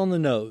a little on the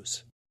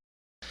nose.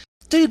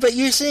 Dude, but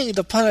you're seeing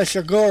the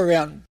Punisher go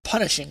around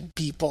punishing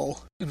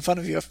people in front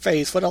of your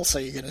face. What else are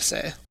you going to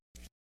say?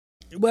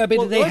 Well,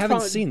 but they what haven't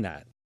about- seen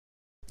that.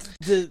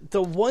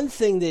 The one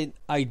thing that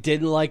I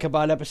didn't like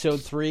about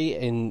episode 3,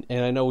 and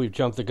I know we've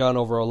jumped the gun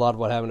over a lot of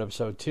what happened in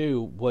episode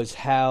 2, was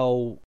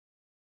how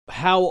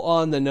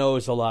on the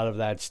nose a lot of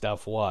that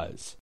stuff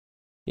was.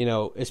 You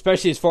know,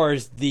 especially as far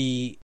as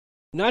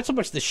not so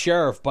much the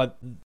sheriff, but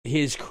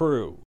his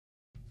crew.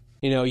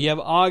 You know, you have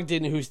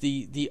Ogden, who's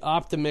the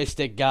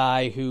optimistic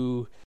guy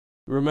who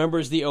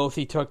remembers the oath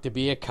he took to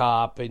be a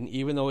cop, and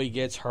even though he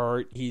gets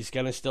hurt, he's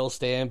going to still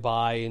stand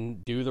by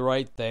and do the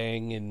right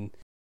thing, and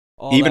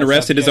all Even that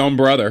arrested stuff. his own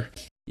brother.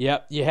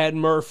 Yep, you had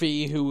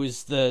Murphy, who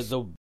was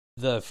the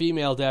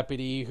female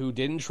deputy who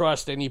didn't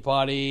trust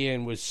anybody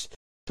and was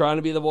trying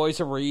to be the voice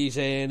of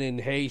reason,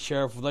 and hey,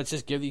 sheriff, let's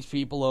just give these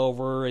people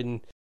over,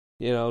 and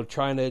you know,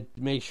 trying to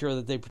make sure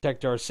that they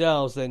protect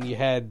ourselves. Then you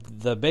had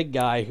the big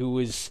guy who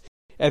was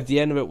at the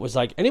end of it was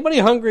like, anybody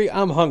hungry?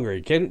 I'm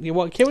hungry. Can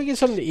we get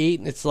something to eat?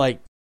 And it's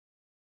like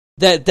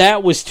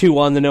that was too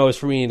on the nose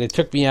for me, and it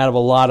took me out of a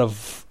lot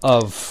of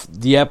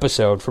the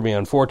episode for me,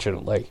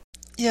 unfortunately.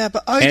 Yeah,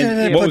 but Ogden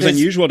And what was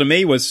unusual to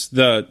me was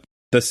the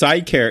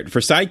side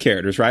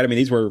characters, right? I mean,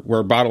 these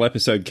were bottle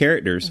episode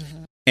characters,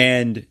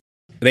 and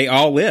they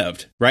all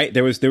lived, right?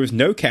 There was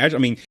no casual.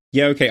 I mean,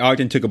 yeah, okay,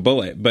 Ogden took a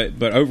bullet,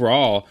 but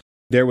overall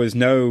there was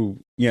no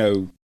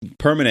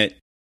permanent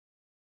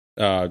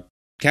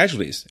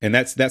casualties, and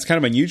that's kind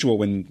of unusual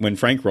when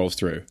Frank rolls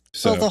through.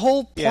 So well, the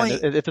whole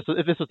point. Yeah, if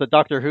this was a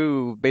Doctor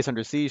Who based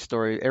Under Siege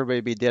story, everybody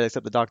would be dead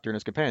except the Doctor and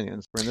his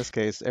companions. Where in this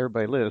case,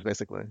 everybody lives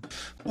basically.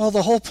 Well,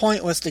 the whole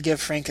point was to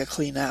give Frank a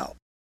clean out,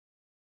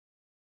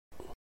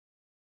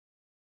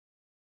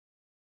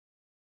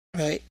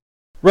 right?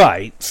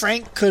 Right.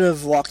 Frank could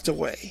have walked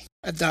away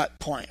at that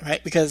point,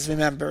 right? Because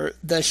remember,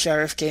 the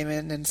sheriff came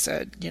in and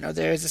said,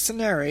 there's a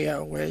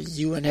scenario where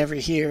you and Ever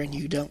here and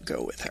you don't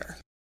go with her.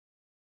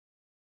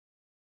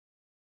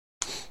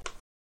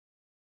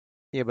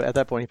 Yeah, but at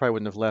that point, he probably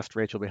wouldn't have left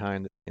Rachel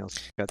behind.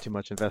 Got too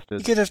much invested.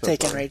 He could have so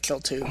taken far. Rachel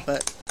too,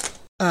 but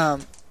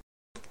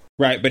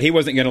right, but he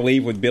wasn't going to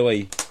leave with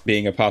Billy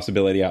being a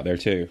possibility out there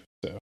too.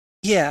 So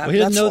yeah, Well, he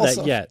didn't that's know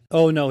also, that yet.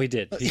 Oh no, he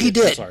did. He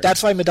did. Sorry.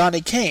 That's why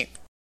Madani came,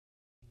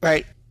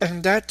 right?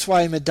 And that's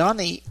why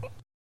Madani,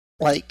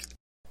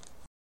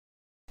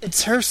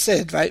 it's her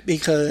Sid, right?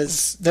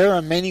 Because there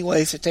are many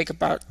ways to take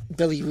about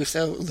Billy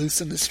Russo loose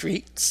in the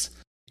streets,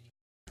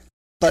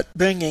 but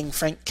bringing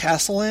Frank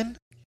Castle in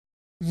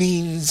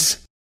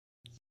means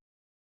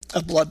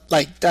a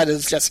that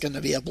is just going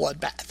to be a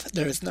bloodbath.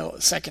 There is no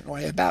second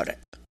way about it.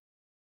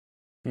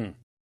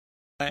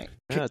 Right?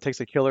 Yeah, it takes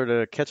a killer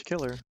to catch a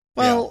killer.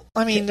 Well,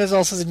 I mean, there's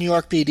also the New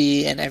York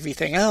PD and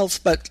everything else,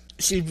 but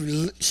she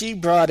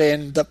brought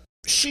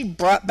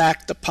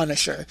back the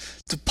Punisher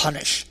to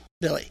punish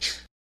Billy.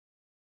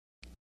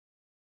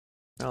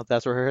 Well,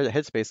 that's where her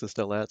headspace is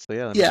still at. So yeah.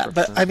 that makes Yeah, perfect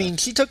but sense. I mean,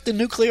 she took the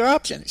nuclear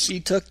option.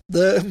 She took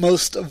the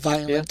most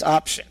violent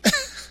option.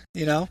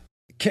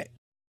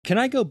 Can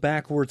I go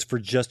backwards for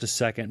just a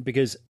second?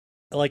 Because,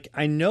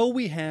 I know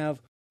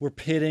we're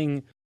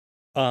pitting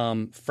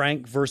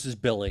Frank versus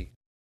Billy,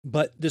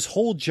 but this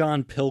whole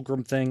John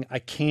Pilgrim thing, I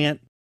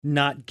can't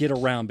not get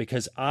around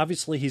because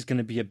obviously he's going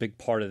to be a big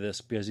part of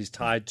this because he's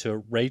tied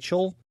to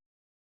Rachel,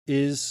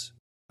 is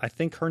I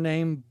think her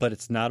name, but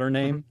it's not her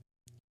name.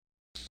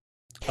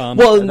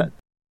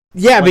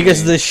 Yeah,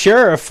 because the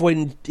sheriff,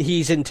 when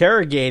he's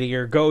interrogating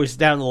her, goes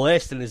down the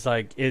list and is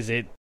like, is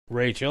it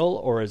Rachel,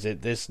 or is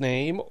it this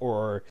name,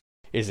 or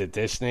is it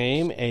this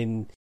name?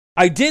 And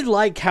I did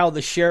like how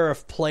the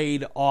sheriff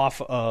played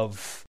off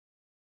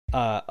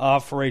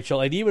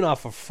Rachel and even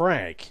off of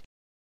Frank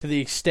to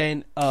the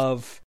extent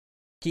of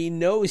he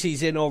knows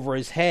he's in over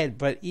his head,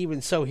 but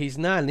even so, he's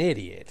not an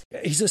idiot.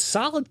 He's a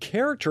solid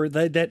character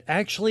that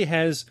actually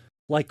has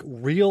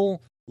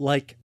real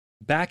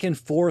back and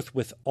forth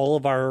with all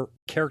of our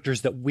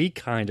characters that we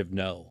kind of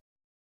know.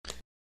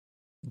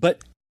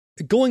 But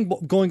going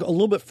a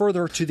little bit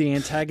further to the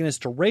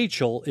antagonist to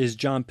Rachel is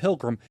John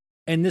Pilgrim,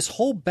 and this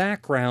whole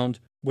background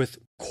with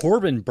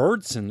Corbin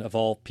Burnson of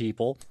all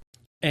people,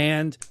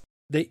 and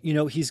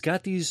he's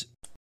got these.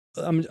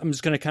 I'm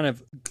just going to kind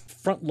of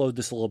front load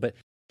this a little bit.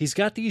 He's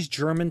got these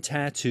German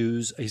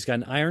tattoos. He's got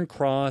an Iron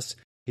Cross.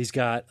 He's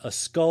got a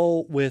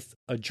skull with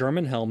a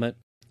German helmet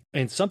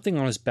and something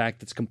on his back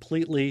that's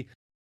completely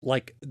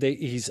like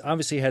he's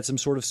obviously had some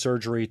sort of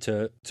surgery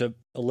to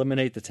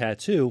eliminate the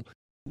tattoo.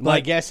 My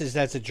guess is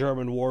that's a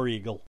German war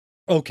eagle.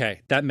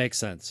 Okay, that makes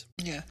sense.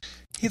 Yeah.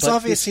 He's But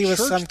obviously this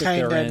was some church that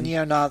kind of they're in-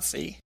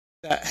 neo-Nazi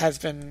that has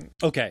been...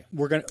 Okay,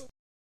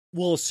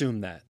 we'll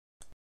assume that.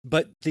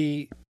 But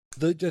the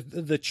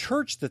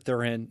church that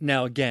they're in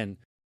now, again,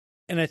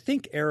 and I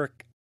think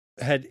Eric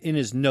had in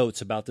his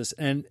notes about this,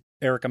 and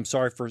Eric, I'm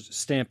sorry for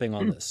stamping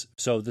on this.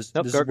 So this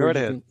Nope, is go where right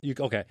ahead.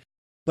 okay,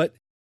 but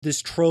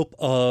this trope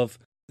of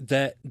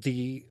that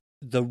the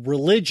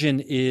religion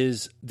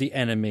is the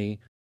enemy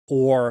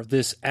or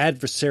this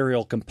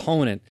adversarial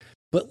component,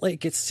 but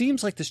like it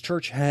seems like this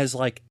church has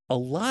like a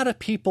lot of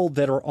people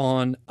that are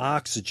on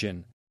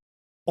oxygen,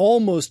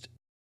 almost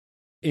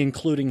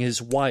including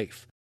his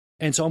wife.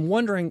 And so I'm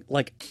wondering,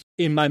 like,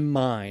 in my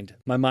mind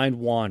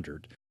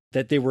wandered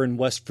that they were in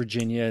West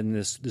Virginia in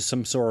this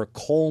some sort of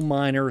coal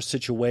miner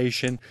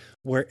situation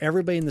where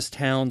everybody in this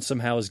town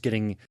somehow is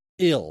getting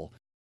ill.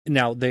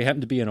 Now, they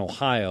happen to be in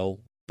Ohio,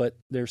 but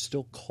there's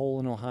still coal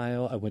in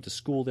Ohio. I went to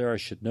school there. I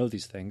should know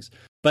these things.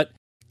 But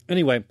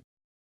anyway,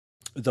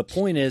 the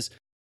point is,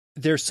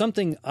 there's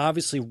something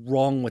obviously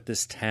wrong with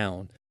this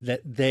town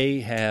that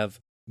they have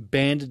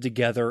banded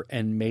together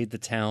and made the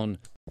town,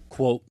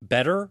 quote,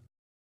 better.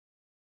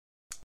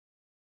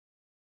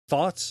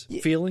 Thoughts,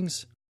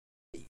 feelings?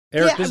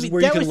 Eric, this is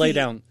where you can lay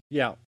down.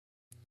 Yeah.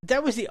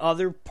 That was the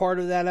other part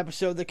of that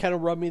episode that kind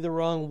of rubbed me the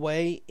wrong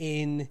way.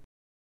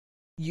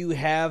 You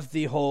have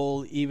the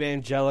whole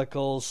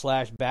evangelical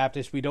 /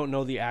 Baptist, we don't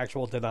know the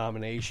actual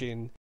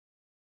denomination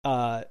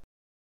of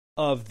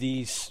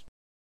these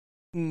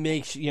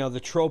makes,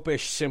 the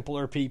tropish,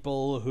 simpler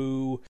people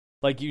who,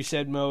 like you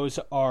said, Mose,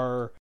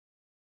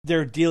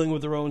 they're dealing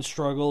with their own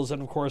struggles,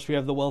 and of course we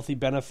have the wealthy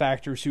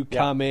benefactors who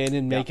come in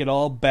and make it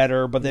all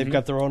better, but they've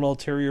got their own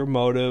ulterior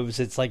motives.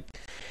 It's like,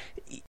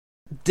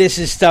 this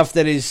is stuff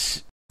that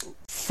is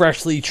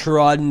freshly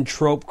trodden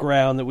trope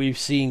ground that we've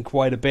seen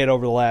quite a bit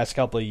over the last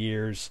couple of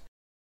years.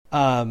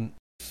 And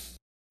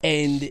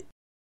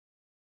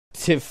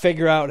to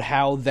figure out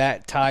how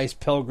that ties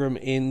Pilgrim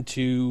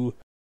into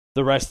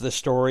the rest of the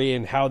story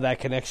and how that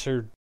connects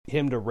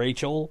him to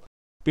Rachel,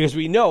 because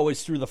we know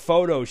it's through the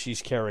photo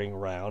she's carrying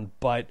around,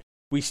 but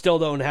we still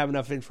don't have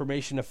enough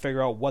information to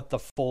figure out what the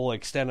full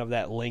extent of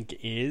that link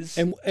is.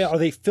 And are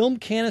they film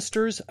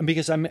canisters?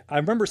 Because I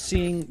remember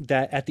seeing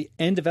that at the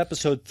end of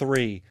episode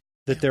 3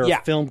 that there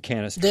are film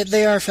canisters.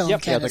 They are film Yeah,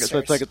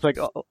 canisters. it's like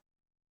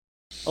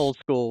old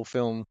school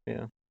film.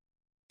 Yeah.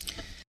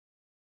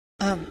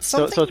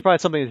 So it's probably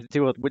something to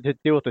do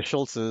with the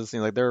Schultzes.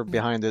 Like they're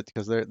behind it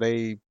because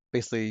they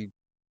basically,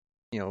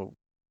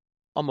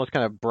 almost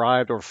kind of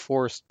bribed or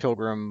forced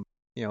Pilgrim.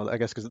 I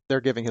guess because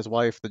they're giving his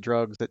wife the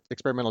drugs, that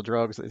experimental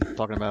drugs that he's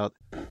talking about,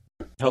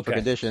 help her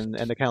condition,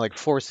 and they kind of like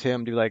force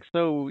him to like,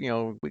 so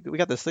we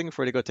got this thing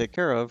for you to go take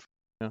care of,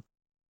 and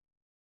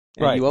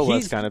right? You owe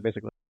us, kind of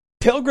basically.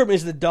 Pilgrim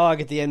is the dog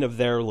at the end of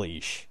their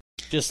leash,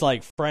 just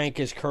like Frank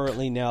is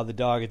currently now the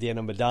dog at the end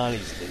of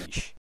Madani's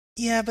leash.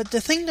 Yeah, but the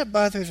thing that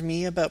bothers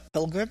me about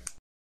Pilgrim,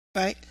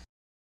 right,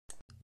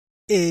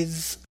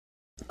 is,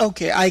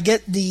 okay, I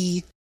get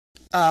the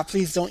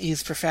please don't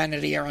use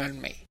profanity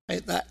around me,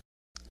 right?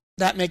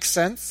 That makes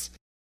sense.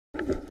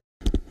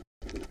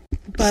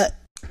 But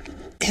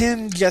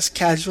him just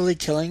casually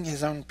killing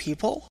his own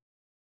people,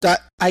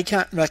 that I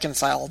can't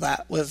reconcile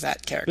that with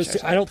that character. But see,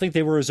 I don't think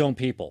they were his own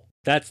people.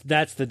 That's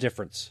the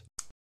difference.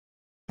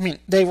 I mean,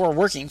 they were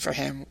working for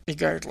him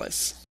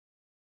regardless.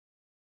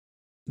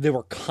 They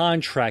were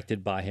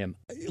contracted by him.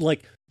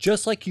 Like,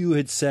 just like you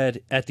had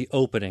said at the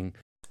opening,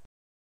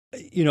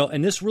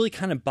 and this really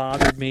kind of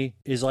bothered me,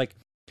 is like,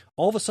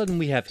 all of a sudden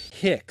we have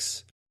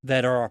Hicks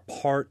that are a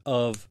part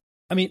of,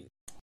 I mean,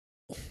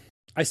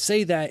 I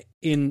say that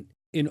in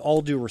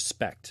all due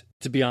respect,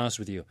 to be honest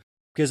with you,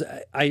 because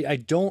I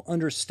don't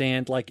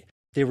understand, like,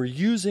 they were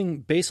using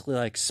basically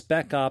like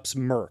Spec Ops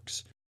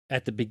mercs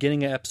at the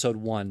beginning of episode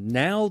 1.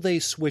 Now they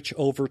switch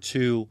over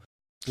to,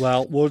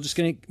 well, we're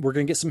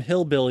gonna get some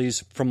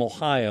hillbillies from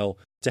Ohio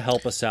to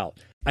help us out.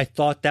 I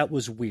thought that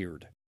was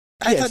weird.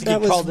 I thought that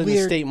was called in the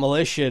weird. state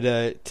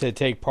militia to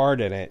take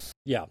part in it.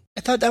 Yeah,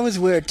 I thought that was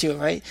weird too,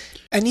 right?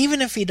 And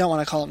even if you don't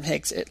want to call him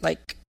Hicks,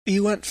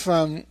 you went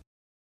from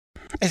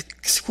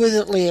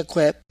exquisitely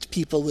equipped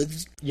people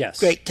with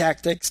great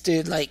tactics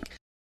to like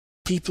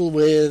people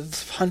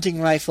with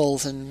hunting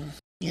rifles and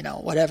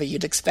whatever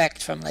you'd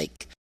expect from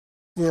like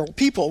rural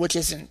people, which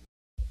isn't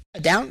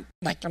I'm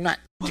not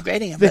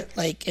degrading them, but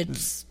like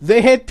it's...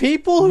 They had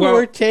people who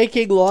were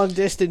taking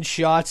long-distance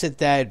shots at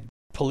that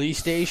police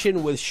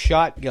station with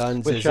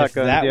shotguns if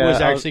that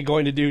was actually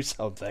going to do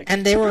something.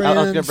 And they were I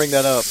was going to bring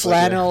that up.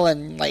 Flannel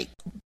and like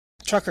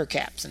trucker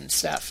caps and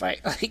stuff, right?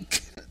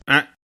 Like...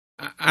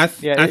 I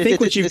think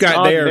what you've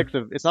got there...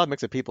 It's not a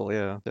mix of people,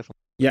 yeah, definitely.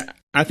 Yeah,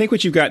 I think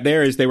what you've got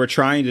there is they were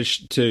trying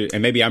to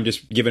and maybe I'm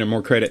just giving them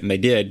more credit than they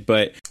did,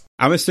 but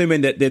I'm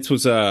assuming that this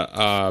was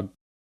a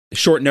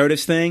short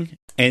notice thing,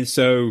 and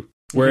so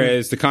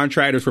Whereas the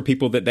contractors were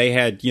people that they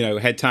had,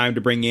 had time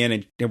to bring in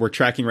and were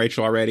tracking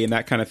Rachel already and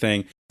that kind of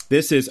thing.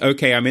 This is,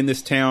 okay, I'm in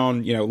this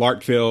town,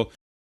 Larkville,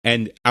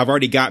 and I've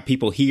already got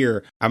people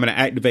here. I'm going to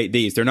activate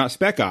these. They're not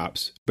spec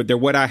ops, but they're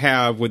what I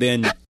have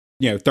within,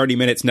 30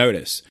 minutes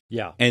notice.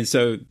 Yeah. And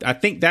so I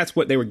think that's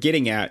what they were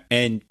getting at.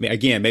 And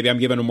again, maybe I'm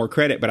giving them more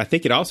credit, but I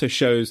think it also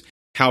shows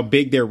how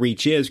big their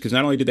reach is, because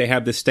not only do they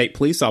have this state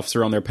police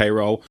officer on their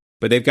payroll,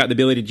 but they've got the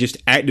ability to just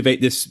activate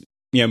this,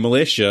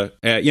 militia,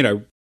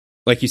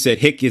 like you said,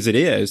 hick as it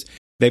is,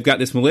 they've got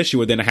this militia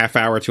within a half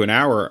hour to an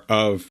hour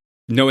of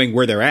knowing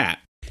where they're at.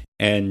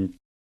 And,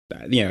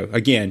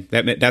 again,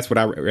 that's what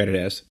I read it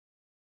as.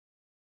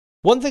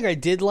 One thing I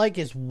did like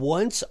is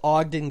once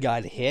Ogden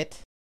got hit,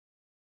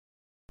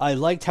 I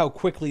liked how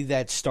quickly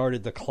that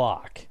started the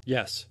clock.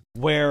 Yes.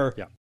 Where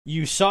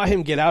you saw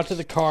him get out to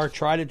the car,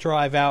 try to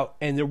drive out,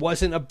 and there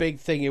wasn't a big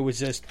thing. It was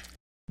just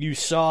you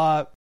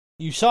saw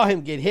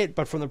him get hit,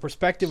 but from the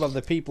perspective of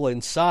the people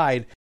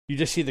inside, you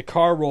just see the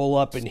car roll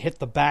up and hit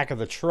the back of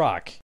the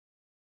truck.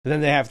 And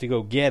then they have to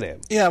go get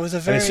him. Yeah, it was a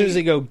very... And as soon as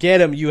they go get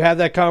him, you have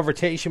that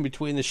conversation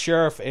between the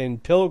sheriff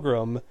and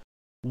Pilgrim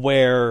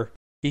where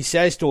he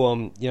says to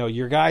him,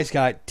 your guy's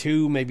got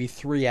 2, maybe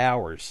 3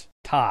 hours,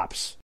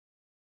 tops.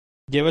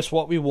 Give us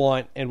what we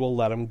want, and we'll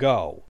let him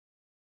go.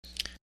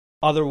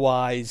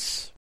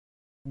 Otherwise,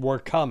 we're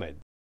coming.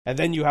 And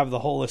then you have the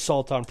whole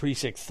assault on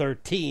Precinct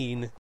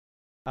 13,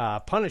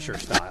 Punisher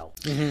style.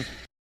 Mm-hmm.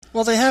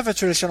 Well, they have a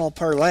traditional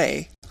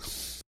parlay.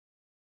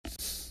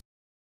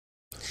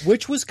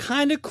 Which was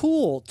kind of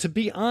cool, to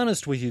be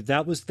honest with you.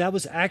 That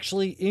was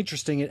actually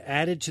interesting. It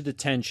added to the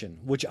tension,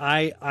 which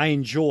I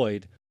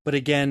enjoyed. But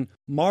again,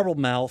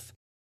 Marblemouth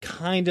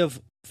kind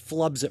of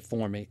flubs it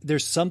for me.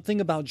 There's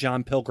something about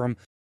John Pilgrim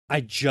I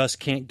just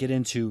can't get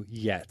into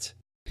yet.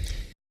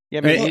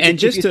 Yeah,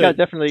 he's got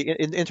definitely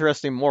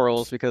interesting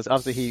morals, because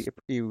obviously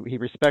he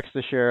respects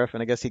the sheriff,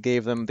 and I guess he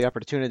gave them the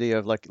opportunity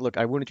of like, look,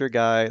 I wounded your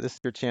guy. This is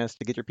your chance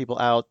to get your people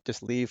out.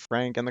 Just leave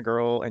Frank and the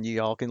girl, and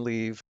you all can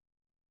leave.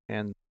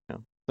 And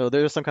so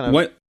there's some kind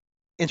of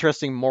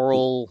interesting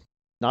moral,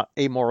 not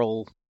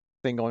amoral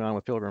thing going on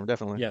with Pilgrim,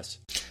 definitely. Yes.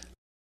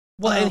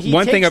 Well, and he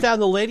takes down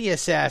the lady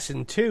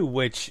assassin too,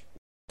 which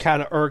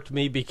kind of irked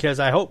me, because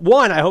I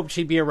hope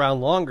she'd be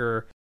around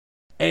longer.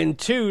 And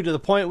 2, to the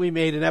point we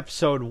made in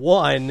episode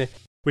 1,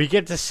 we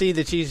get to see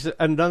that she's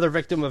another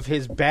victim of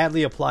his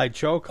badly applied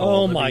chokehold.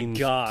 Oh my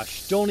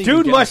gosh! Don't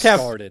even get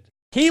started.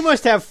 He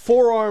must have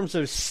 4 arms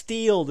of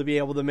steel to be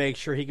able to make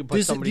sure he can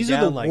put somebody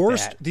down like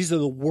that. These are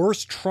the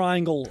worst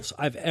triangles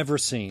I've ever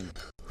seen.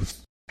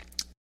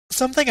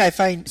 Something I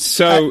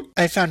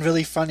found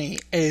really funny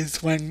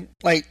is when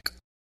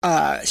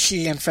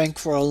she and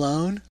Frank were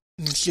alone,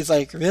 and she's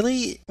like,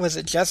 "Really? Was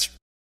it just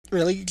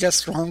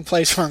wrong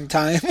place, wrong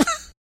time?"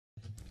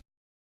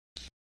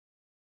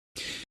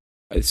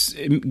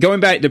 Going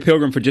back to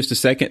Pilgrim for just a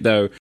second,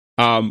 though,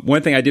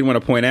 one thing I did want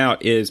to point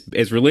out is,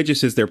 as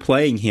religious as they're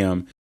playing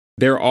him,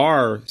 there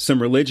are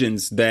some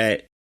religions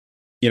that,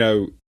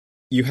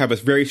 you have a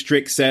very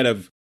strict set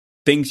of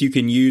things you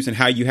can use and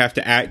how you have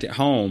to act at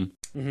home.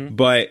 Mm-hmm.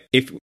 But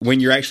when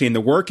you're actually in the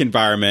work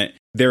environment,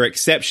 there are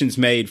exceptions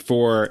made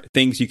for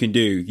things you can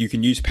do. You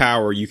can use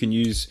power. You can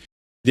use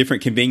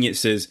different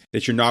conveniences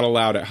that you're not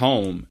allowed at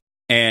home.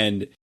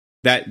 And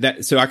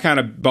so I kind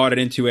of bought it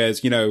into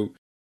as,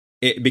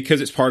 because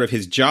it's part of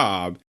his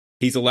job,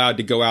 he's allowed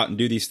to go out and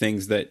do these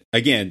things that,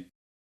 again,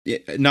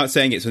 not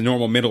saying it's a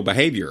normal mental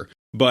behavior,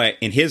 but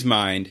in his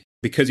mind,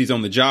 because he's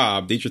on the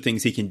job, these are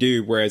things he can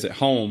do, whereas at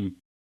home,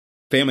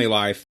 family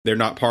life, they're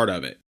not part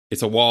of it.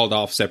 It's a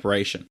walled-off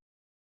separation.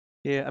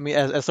 Yeah, I mean,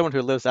 as someone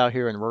who lives out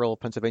here in rural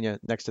Pennsylvania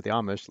next to the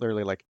Amish,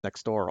 literally like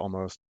next door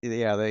almost,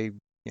 yeah, they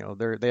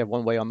have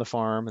one way on the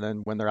farm, and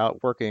then when they're out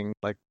working,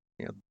 they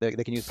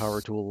can use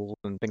power tools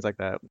and things like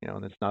that,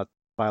 and it's not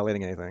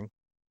violating anything.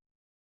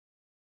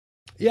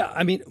 Yeah,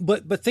 I mean,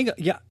 but I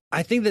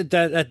think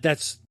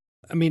that's.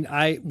 I mean,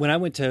 when I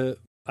went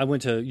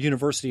to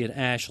university in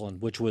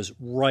Ashland, which was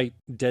right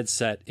dead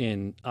set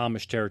in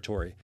Amish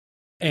territory,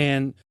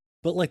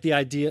 but like the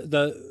idea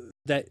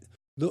that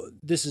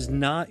this is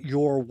not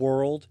your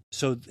world,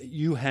 so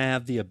you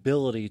have the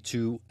ability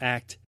to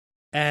act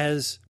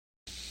as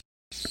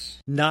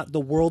not the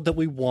world that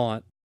we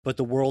want, but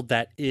the world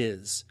that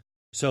is.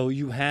 So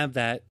you have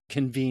that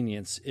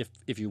convenience,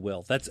 if you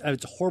will. It's a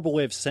horrible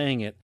way of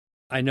saying it,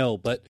 I know,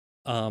 but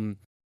when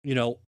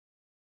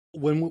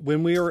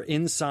we are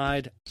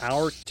inside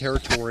our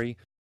territory,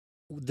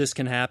 this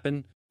can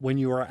happen. When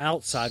you are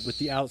outside with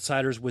the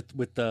outsiders,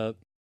 with the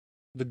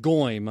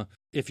goyim,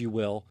 if you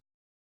will,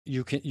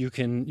 you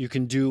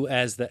can do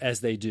as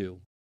they do.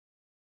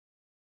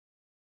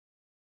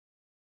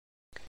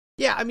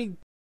 Yeah, I mean,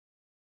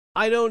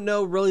 I don't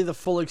know really the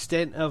full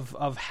extent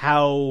of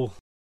how,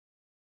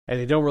 and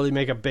they don't really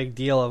make a big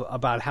deal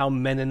about how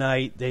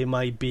Mennonite they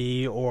might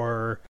be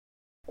or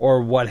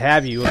what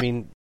have you. I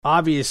mean,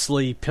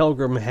 obviously,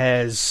 Pilgrim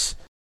has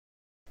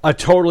a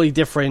totally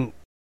different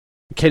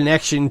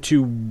connection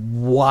to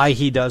why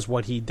he does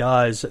what he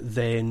does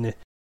than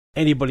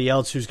anybody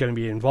else who's going to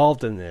be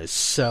involved in this.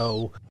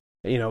 So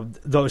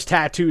those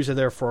tattoos are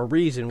there for a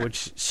reason,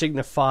 which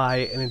signify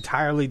an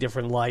entirely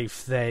different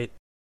life that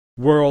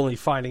we're only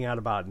finding out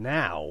about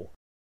now.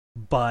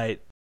 But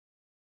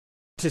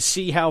to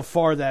see how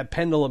far that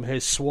pendulum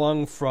has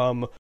swung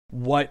from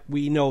what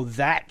we know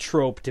that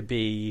trope to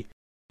be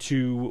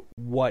to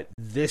what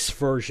this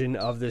version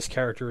of this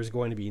character is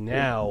going to be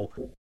now.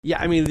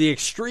 Yeah, I mean, the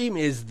extreme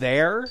is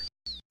there,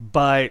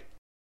 but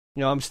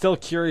I'm still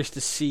curious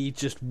to see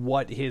just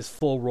what his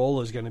full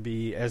role is going to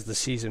be as the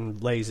season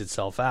lays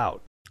itself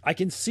out. I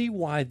can see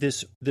why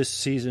this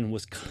season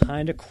was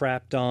kind of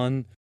crapped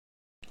on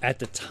at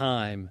the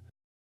time,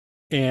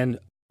 and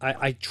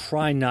I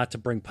try not to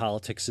bring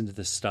politics into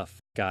this stuff,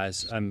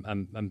 guys.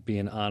 I'm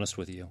being honest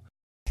with you,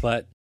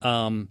 but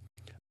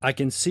I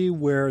can see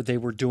where they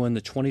were doing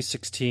the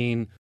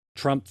 2016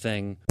 Trump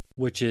thing,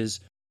 which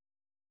is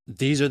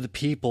these are the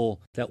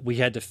people that we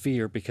had to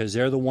fear because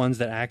they're the ones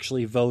that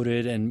actually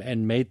voted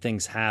and made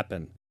things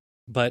happen.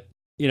 But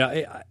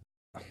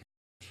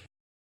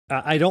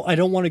I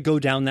don't want to go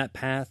down that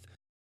path.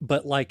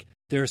 But like,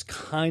 there's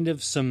kind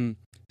of some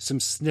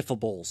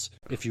sniffables,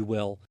 if you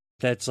will.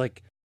 That's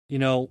like,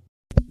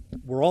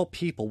 we're all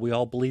people. We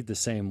all bleed the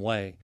same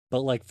way.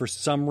 But like, for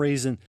some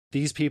reason,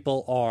 these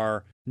people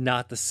are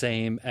not the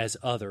same as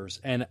others,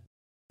 and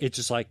it's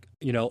just like,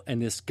 and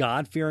this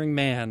God-fearing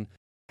man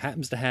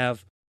happens to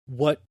have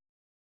what,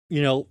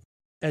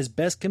 as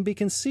best can be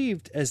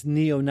conceived as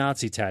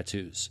neo-Nazi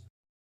tattoos.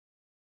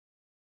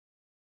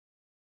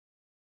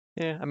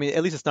 Yeah, I mean,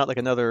 at least it's not like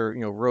another,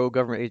 rogue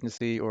government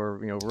agency or,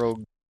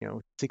 rogue,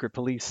 secret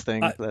police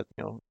thing that,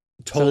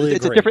 Totally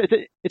so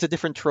agree. It's a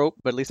different trope,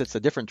 but at least it's a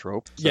different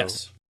trope. So.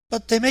 Yes.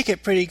 But they make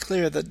it pretty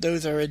clear that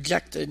those are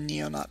rejected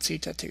neo-Nazi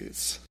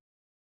tattoos.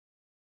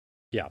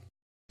 Yeah.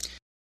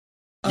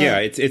 Yeah,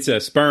 it's a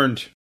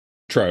spurned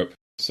trope.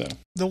 So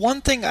the one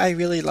thing I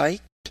really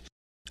liked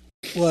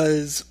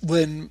was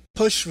when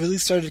push really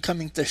started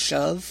coming to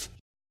shove,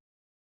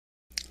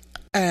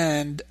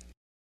 and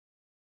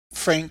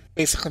Frank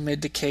basically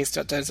made the case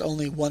that there's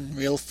only one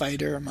real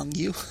fighter among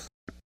you.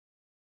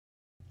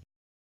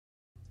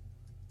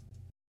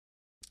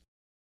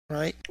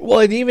 Right? Well,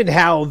 and even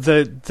how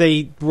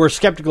they were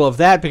skeptical of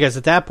that because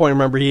at that point,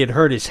 remember, he had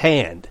hurt his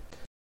hand.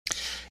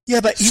 Yeah,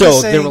 but he so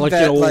was saying they were like,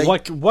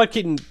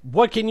 that,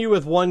 what can you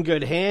with one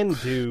good hand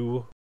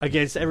do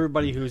against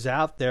everybody who's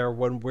out there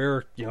when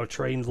we're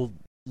trained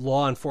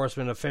law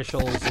enforcement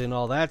officials and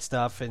all that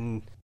stuff,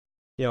 and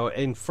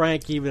and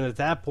Frank even at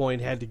that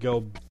point had to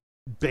go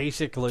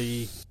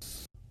basically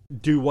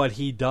do what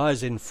he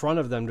does in front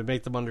of them to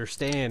make them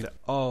understand.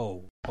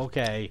 Oh,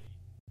 okay.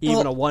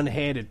 Even a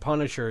one-handed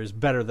Punisher is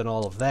better than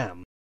all of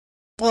them.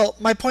 Well,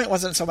 my point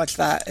wasn't so much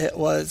that. It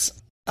was,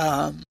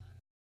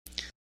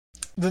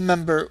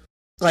 remember,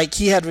 like,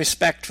 he had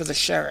respect for the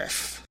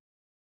sheriff,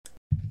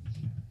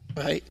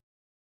 right?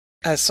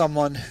 As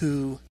someone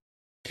who...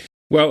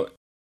 Well,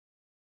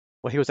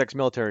 he was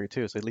ex-military,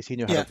 too, so at least he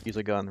knew how to use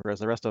a gun, whereas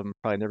the rest of them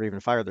probably never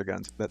even fired their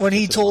guns. When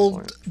he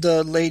told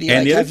the lady,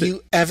 like, have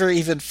you ever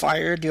even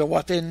fired your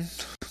weapon?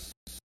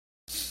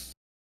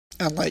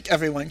 And, like,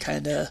 everyone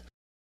kind of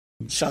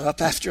shut up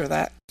after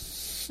that.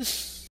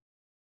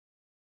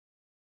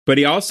 But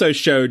he also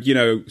showed,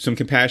 some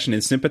compassion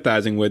and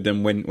sympathizing with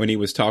them when he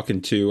was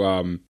talking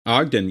to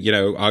Ogden.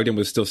 Ogden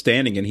was still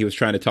standing and he was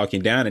trying to talk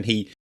him down, and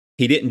he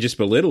didn't just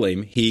belittle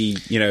him. He,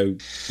 you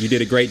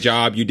did a great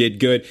job, you did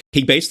good.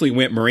 He basically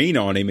went Marine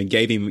on him and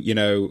gave him,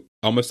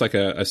 almost like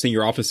a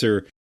senior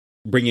officer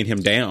bringing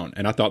him down.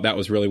 And I thought that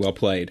was really well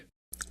played.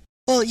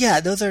 Well, yeah,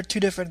 those are two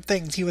different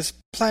things. He was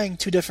playing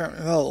two different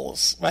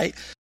roles, right?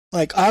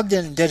 Like,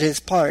 Ogden did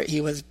his part.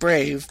 He was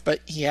brave, but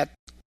he had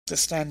to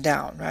stand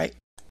down, right?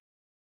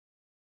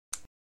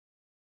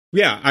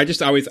 Yeah, I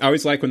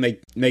always like when they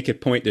make a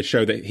point to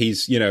show that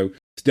he's,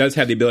 does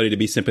have the ability to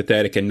be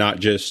sympathetic and not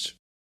just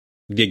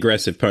the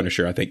aggressive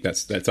Punisher. I think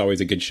that's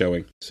always a good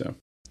showing. So,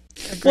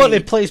 Agreed. Well,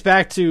 it plays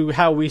back to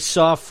how we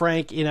saw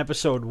Frank in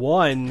episode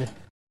 1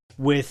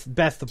 with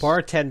Beth the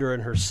bartender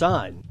and her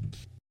son.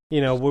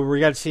 Where we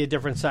got to see a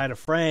different side of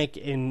Frank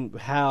and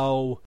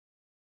how,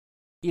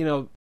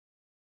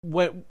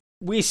 when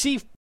we see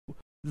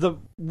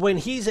when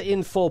he's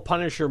in full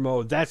Punisher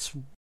mode,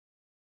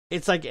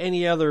 it's like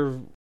any other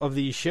of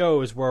these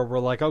shows where we're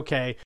like,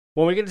 okay,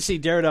 when we get to see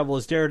Daredevil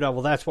as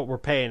Daredevil, that's what we're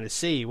paying to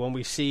see. When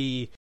we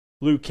see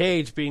Luke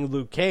Cage being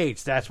Luke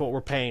Cage, that's what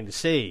we're paying to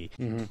see.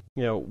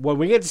 Mm-hmm. When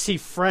we get to see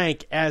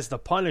Frank as the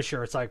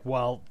Punisher, it's like,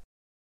 well,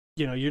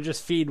 you're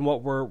just feeding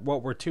what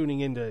we're tuning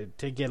in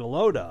to get a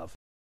load of.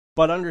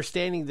 But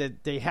understanding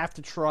that they have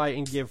to try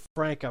and give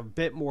Frank a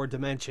bit more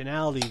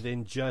dimensionality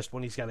than just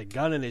when he's got a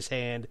gun in his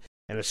hand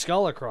and a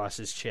skull across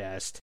his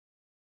chest,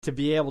 to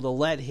be able to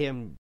let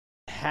him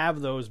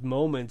have those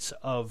moments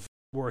of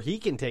where he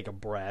can take a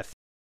breath,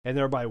 and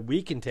thereby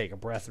we can take a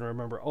breath and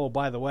remember, oh,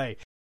 by the way,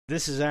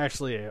 this is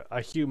actually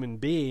a human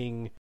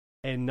being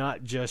and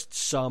not just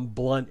some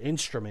blunt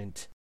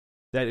instrument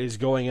that is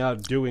going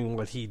out doing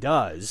what he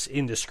does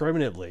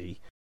indiscriminately.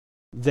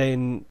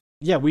 Then...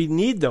 yeah, we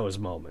need those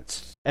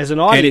moments. As an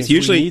audience, we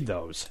need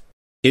those.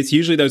 it's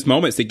usually those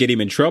moments that get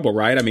him in trouble,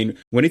 right? I mean,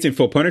 when he's in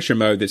full Punisher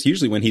mode, that's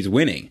usually when he's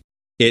winning.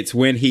 It's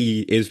when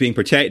he is being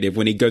protective,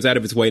 when he goes out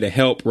of his way to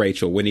help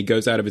Rachel, when he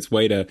goes out of his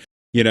way to,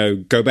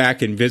 go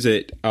back and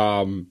visit,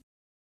 I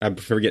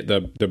forget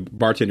the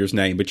bartender's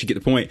name, but you get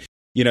the point.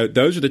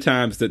 Those are the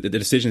times that the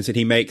decisions that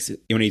he makes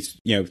when he's,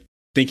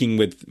 thinking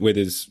with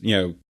his,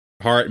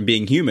 heart and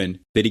being human,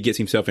 that he gets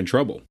himself in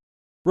trouble.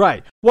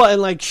 Right. Well,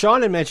 and like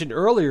Sean had mentioned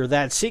earlier,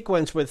 that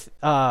sequence with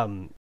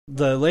the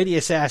lady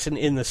assassin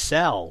in the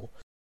cell,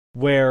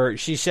 where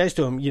she says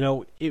to him,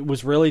 it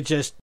was really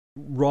just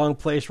wrong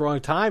place,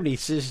 wrong time. And he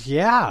says,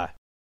 yeah,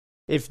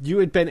 if you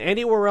had been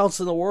anywhere else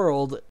in the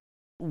world,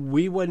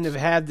 we wouldn't have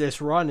had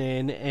this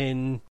run-in,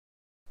 and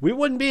we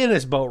wouldn't be in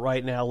this boat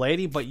right now,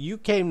 lady, but you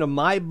came to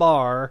my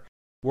bar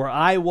where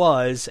I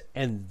was,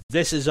 and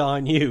this is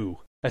on you,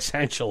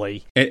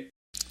 essentially. And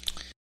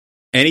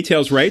he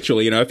tells Rachel,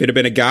 if it had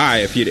been a guy,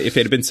 if it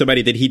had been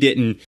somebody that he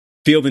didn't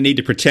feel the need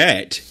to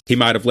protect, he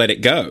might have let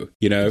it go.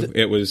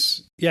 It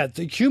was... Yeah,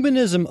 the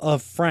humanism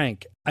of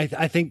Frank, I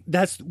think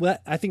that's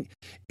what... I think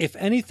if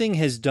anything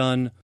has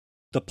done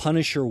the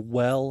Punisher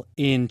well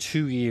in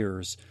 2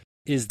 years,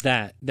 is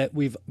that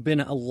we've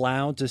been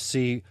allowed to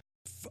see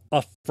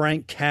a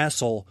Frank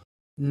Castle,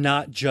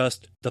 not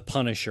just the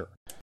Punisher.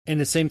 And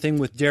the same thing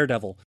with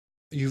Daredevil.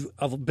 You've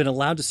been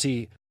allowed to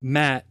see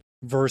Matt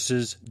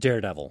versus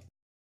Daredevil.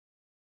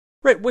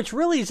 Right, which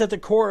really is at the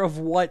core of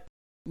what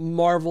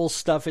Marvel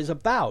stuff is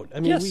about. I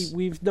mean, yes.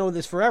 we've known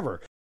this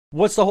forever.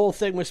 What's the whole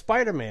thing with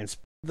Spider-Man?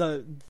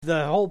 The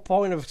whole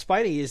point of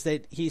Spidey is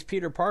that he's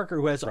Peter Parker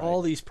who has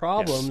all these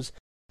problems,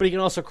 but he can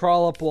also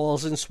crawl up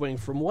walls and swing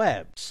from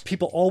webs.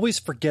 People always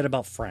forget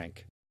about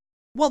Frank.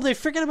 Well, they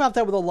forget about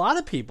that with a lot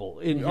of people,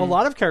 in a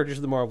lot of characters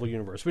in the Marvel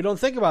Universe. We don't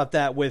think about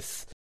that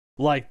with,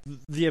 like,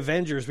 the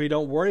Avengers. We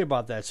don't worry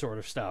about that sort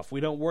of stuff. We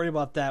don't worry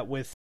about that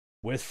with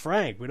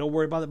Frank. We don't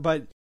worry about it,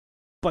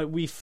 but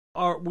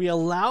we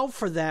allow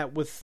for that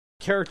with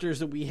characters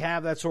that we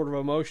have that sort of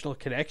emotional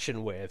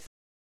connection with.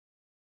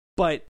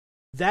 But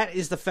that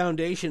is the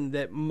foundation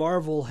that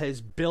Marvel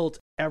has built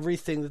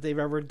everything that they've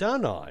ever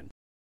done on,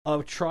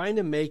 of trying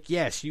to make,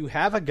 yes, you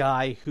have a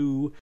guy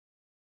who,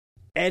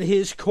 at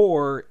his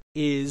core,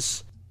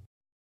 is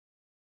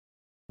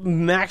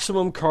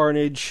maximum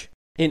carnage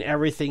in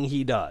everything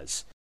he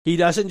does. He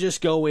doesn't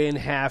just go in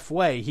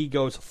halfway. He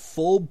goes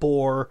full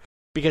bore,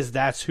 because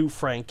that's who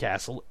Frank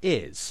Castle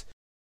is.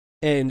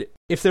 And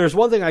if there's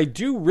one thing I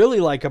do really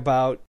like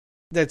about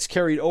that's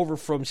carried over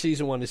from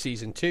season 1 to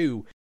season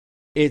 2,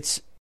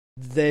 it's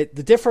that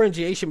the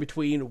differentiation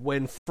between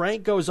when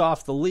Frank goes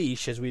off the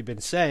leash, as we've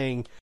been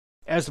saying,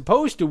 as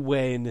opposed to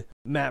when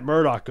Matt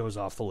Murdock goes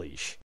off the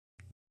leash.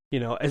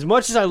 As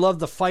much as I love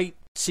the fight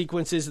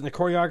sequences and the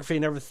choreography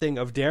and everything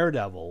of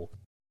Daredevil,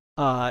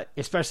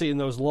 especially in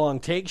those long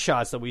take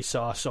shots that we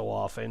saw so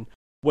often,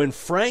 when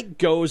Frank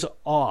goes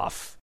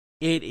off,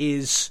 it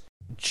is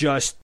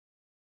just...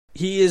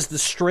 he is the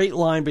straight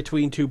line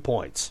between 2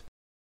 points.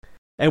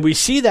 And we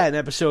see that in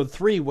episode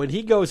 3, when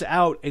he goes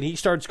out and he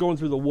starts going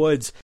through the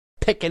woods,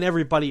 picking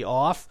everybody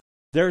off.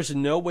 There's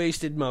no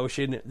wasted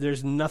motion.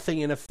 There's nothing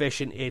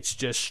inefficient. It's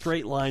just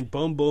straight line,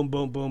 boom, boom,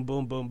 boom, boom,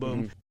 boom, boom,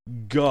 boom,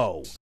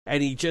 go.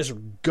 And he just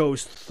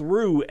goes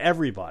through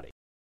everybody.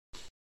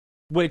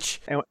 Which,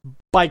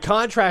 by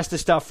contrast to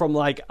stuff from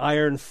like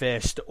Iron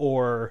Fist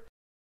or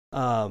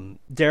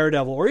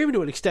Daredevil, or even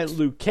to an extent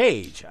Luke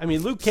Cage. I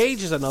mean, Luke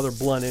Cage is another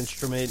blunt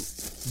instrument,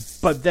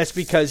 but that's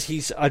because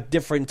he's a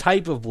different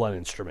type of blunt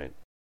instrument.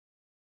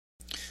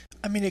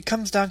 I mean, it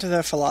comes down to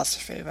their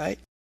philosophy, right?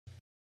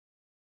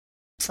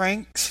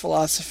 Frank's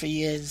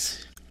philosophy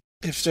is,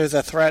 if there's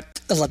a threat,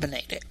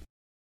 eliminate it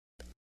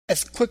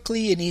as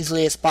quickly and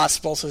easily as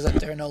possible so that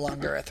they're no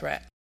longer a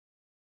threat.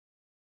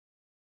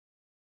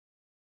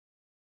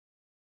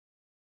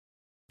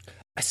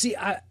 See,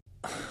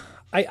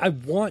 I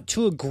want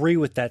to agree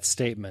with that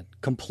statement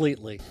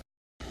completely,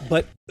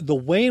 but the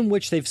way in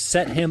which they've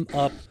set him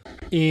up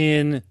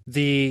in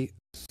the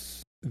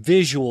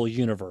visual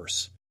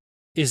universe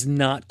is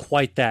not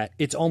quite that.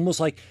 It's almost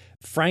like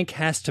Frank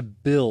has to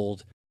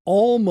build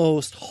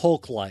almost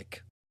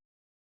Hulk-like.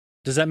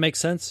 Does that make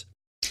sense?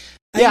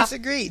 I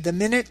disagree. The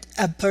minute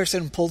a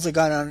person pulls a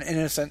gun on an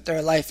innocent,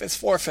 their life is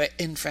forfeit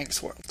in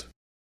Frank's world.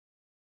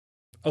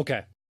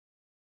 Okay.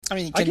 I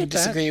mean, can you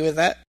disagree with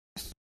that?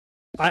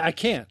 I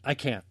can't.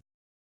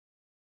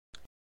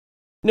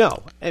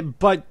 No,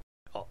 but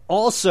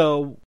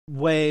also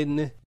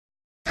when,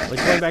 like,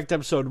 going back to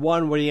episode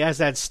 1, when he has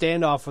that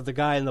standoff with the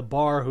guy in the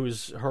bar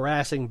who's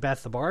harassing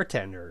Beth the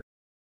bartender,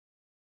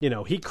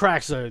 he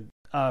cracks a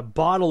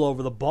bottle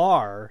over the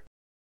bar.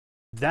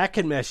 That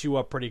can mess you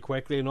up pretty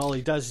quickly, and all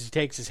he does is he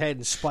takes his head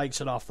and spikes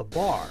it off the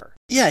bar.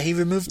 Yeah, he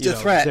removed the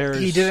threat.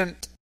 He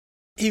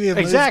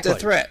removed the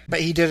threat,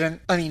 but he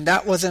didn't. I mean,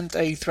 that wasn't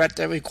a threat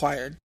that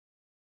required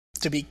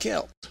to be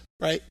killed,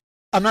 right?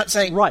 I'm not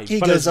saying he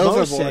goes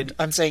overboard.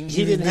 I'm saying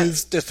he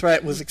removes the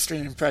threat with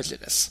extreme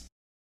prejudice.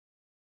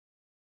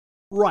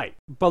 Right,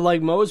 but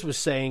like Mose was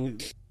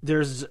saying,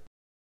 there's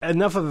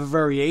enough of a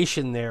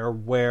variation there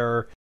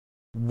where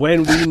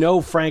when we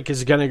know Frank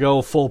is going to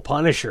go full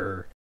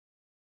Punisher,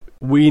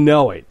 we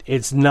know it.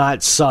 It's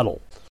not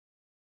subtle.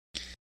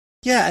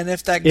 Yeah, and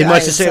if that guy In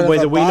much the instead same way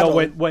of a that we know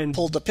bottle when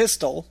pulled a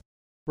pistol,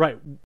 right.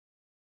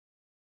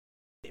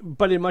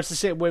 But in much the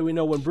same way we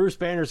know when Bruce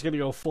Banner is going to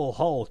go full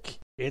Hulk,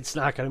 it's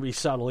not going to be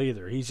subtle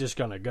either. He's just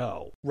going to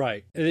go.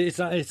 Right. It's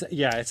not.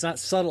 It's not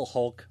subtle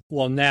Hulk.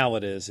 Well, now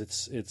it is.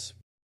 It's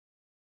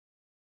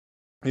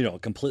a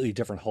completely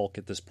different Hulk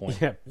at this point.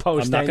 Yeah,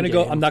 post. I'm not going to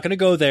go. I'm not going to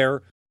go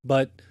there.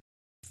 But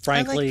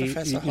frankly,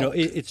 Professor Hulk.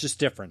 it's just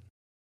different.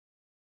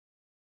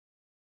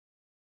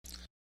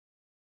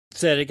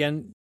 Say it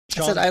again,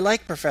 Sean. I said I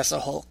like Professor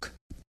Hulk.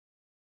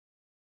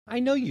 I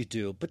know you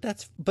do,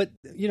 but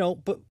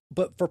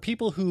for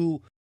people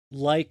who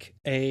like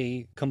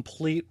a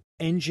complete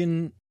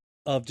engine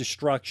of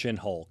destruction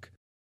Hulk,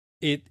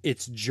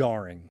 it's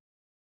jarring.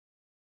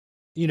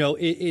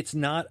 It's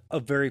not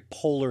a very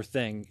polar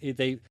thing.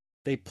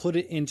 They put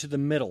it into the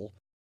middle,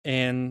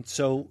 and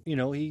so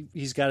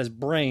he's got his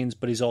brains,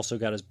 but he's also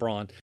got his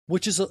brawn,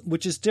 which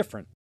is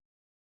different.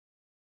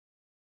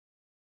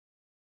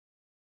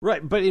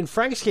 Right, but in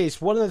Frank's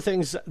case, one of the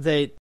things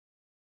that,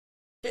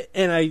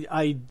 and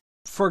I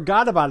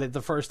forgot about it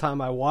the first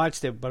time I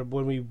watched it, but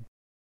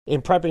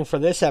in prepping for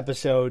this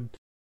episode,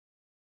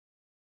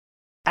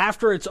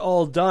 after it's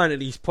all done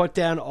and he's put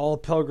down all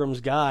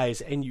Pilgrim's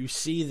guys and you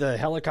see the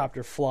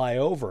helicopter fly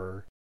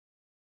over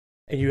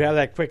and you have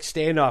that quick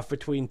standoff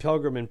between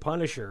Pilgrim and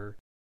Punisher,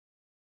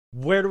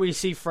 where do we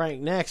see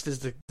Frank next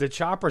as the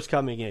chopper's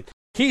coming in?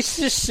 He's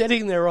just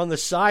sitting there on the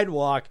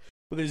sidewalk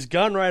with his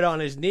gun right on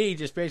his knee,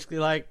 just basically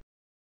like,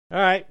 all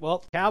right,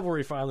 well,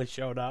 cavalry finally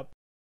showed up.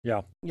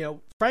 Yeah.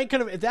 Frank could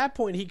have, at that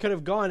point, he could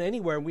have gone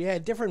anywhere. We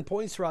had different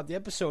points throughout the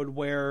episode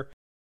where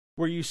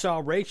you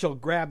saw Rachel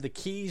grab the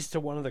keys to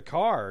one of the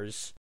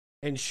cars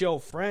and show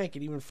Frank,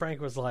 and even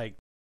Frank was like,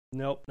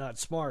 nope, not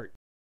smart.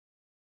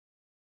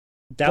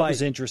 That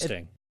was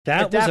interesting.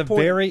 That was a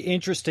very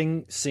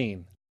interesting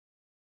scene.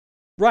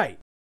 Right.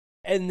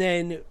 And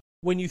then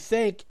when you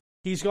think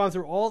he's gone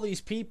through all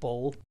these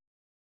people,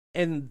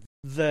 and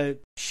the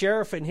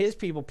sheriff and his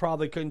people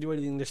probably couldn't do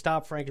anything to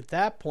stop Frank at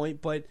that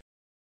point, but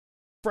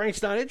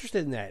Frank's not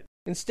interested in that.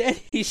 Instead,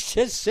 he's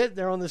just sitting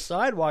there on the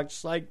sidewalk,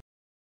 just like,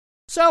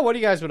 so what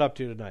have you guys been up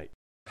to tonight?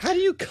 How do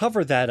you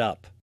cover that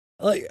up?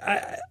 Like,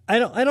 I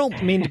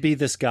don't mean to be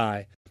this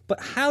guy, but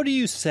how do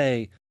you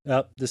say,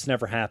 oh, this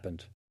never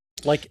happened?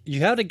 Like, you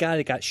had a guy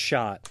that got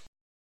shot,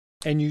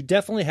 and you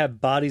definitely have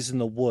bodies in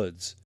the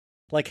woods.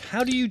 Like,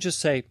 how do you just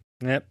say,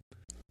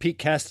 Pete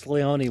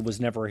Castiglione was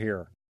never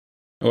here?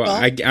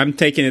 Well, I'm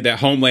taking it that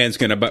Homeland's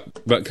going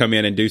to come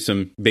in and do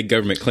some big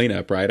government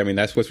cleanup, right? I mean,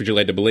 that's what you're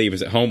led to believe,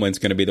 is that Homeland's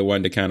going to be the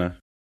one to kind of...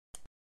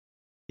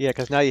 Yeah,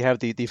 because now you have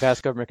the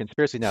vast government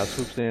conspiracy now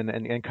swoops in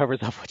and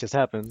covers up what just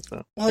happened.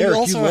 So. Well, Eric, you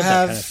also love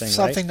have that kind of thing,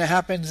 something right? that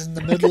happens in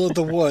the middle of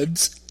the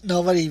woods.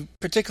 Nobody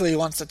particularly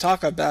wants to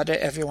talk about it.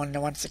 Everyone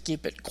wants to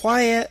keep it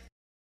quiet,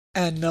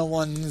 and no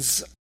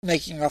one's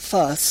making a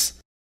fuss,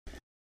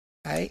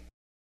 right?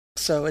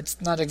 So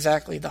it's not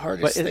exactly the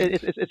hardest But thing.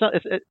 it's not.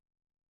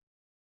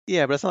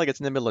 Yeah, but it's not like it's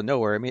in the middle of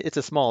nowhere. I mean, it's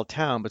a small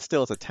town, but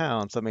still it's a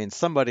town. So I mean,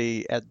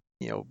 somebody at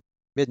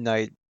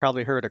midnight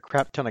probably heard a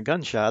crap ton of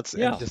gunshots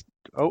and just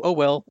oh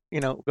well,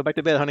 go back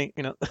to bed, honey.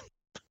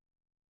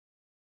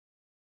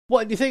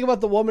 What do you think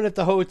about the woman at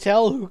the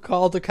hotel who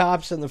called the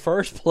cops in the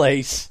first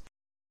place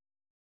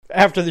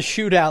after the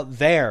shootout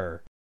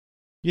there?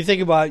 You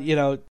think about,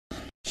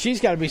 she's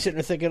got to be sitting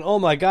there thinking, oh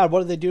my God, what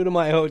did they do to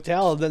my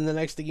hotel? And then the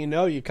next thing you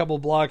know, a couple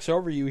blocks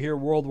over, you hear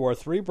World War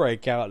III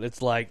break out. And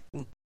it's like,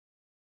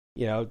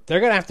 they're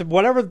going to have to,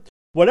 whatever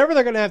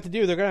they're going to have to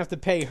do, they're going to have to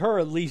pay her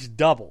at least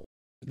double.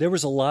 There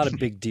was a lot of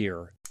big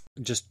deer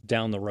just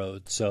down the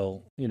road.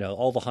 So,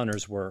 all the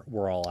hunters were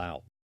all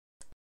out.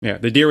 Yeah,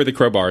 the deer with the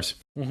crowbars.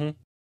 Mm-hmm.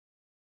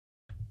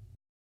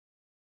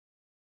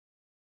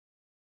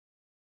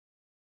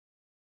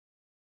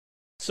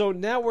 So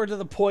now we're to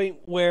the point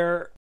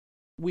where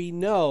we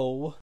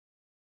know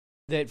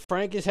that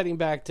Frank is heading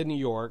back to New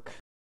York.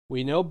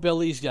 We know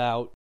Billy's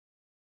out.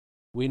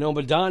 We know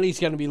Madani's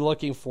going to be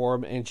looking for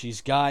him, and she's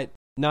got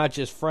not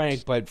just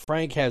Frank, but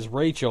Frank has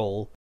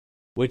Rachel,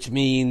 which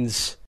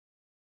means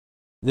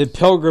the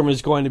Pilgrim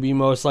is going to be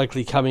most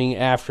likely coming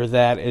after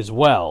that as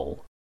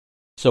well.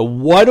 So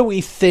what do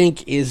we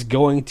think is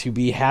going to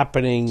be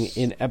happening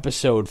in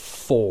episode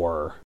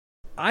 4?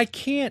 I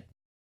can't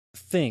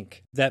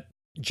think that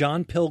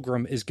John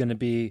Pilgrim is going to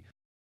be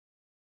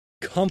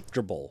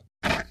comfortable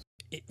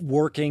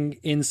working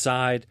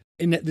inside,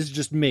 and this is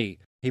just me.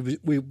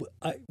 We've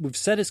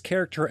set his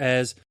character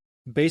as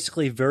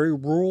basically very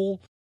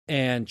rural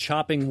and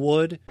chopping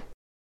wood.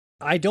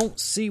 I don't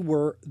see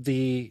where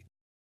the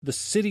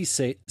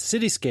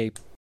cityscape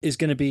is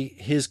going to be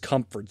his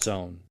comfort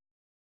zone.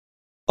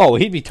 Oh,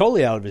 he'd be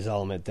totally out of his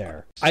element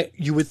there.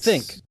 You would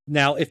think.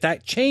 Now, if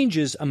that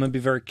changes, I'm going to be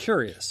very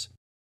curious.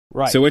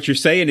 Right. So what you're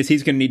saying is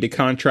he's going to need to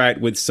contract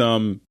with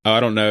some,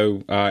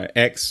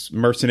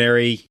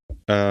 ex-mercenary,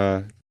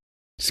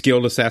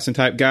 skilled assassin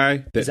type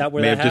guy that Is that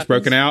where may that have just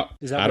broken out.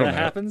 Is that where that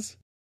happens?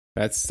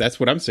 That's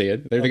what I'm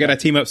saying. They're got to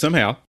team up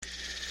somehow.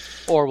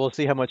 Or we'll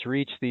see how much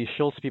reach the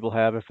Schultz people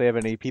have if they have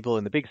any people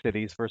in the big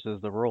cities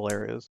versus the rural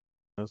areas.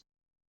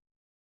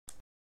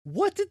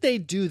 What did they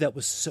do that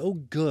was so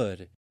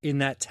good in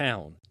that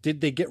town?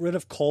 Did they get rid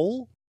of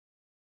coal?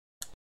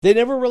 They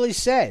never really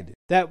said.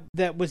 That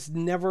was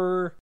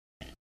never...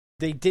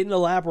 They didn't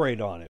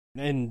elaborate on it.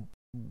 And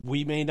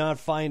we may not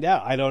find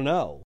out. I don't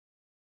know.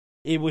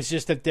 It was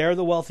just that they're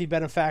the wealthy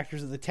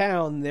benefactors of the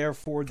town,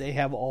 therefore they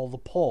have all the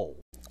pull.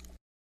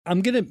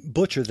 I'm going to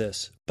butcher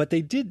this, but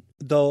they did,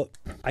 though,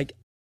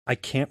 I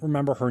can't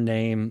remember her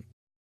name.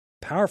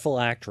 Powerful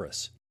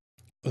actress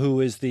who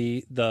is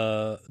the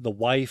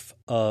wife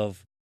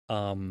of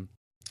Corbin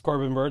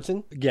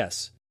Burnson?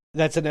 Yes.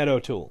 That's Annette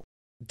O'Toole.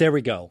 There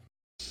we go.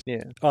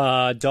 Yeah.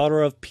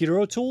 Daughter of Peter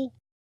O'Toole?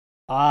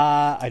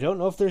 I don't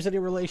know if there's any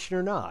relation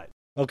or not.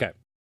 Okay.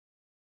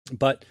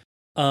 But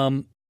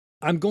I'm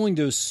going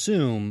to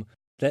assume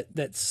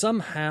that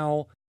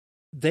somehow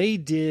they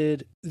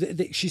did...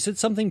 she said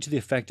something to the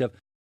effect of,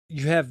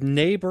 you have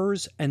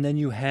neighbors and then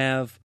you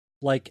have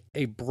like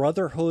a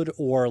brotherhood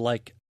or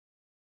like...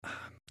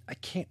 I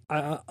can't...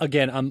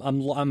 again,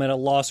 I'm at a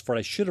loss for it.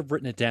 I should have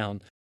written it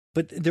down.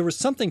 But there was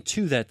something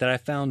to that I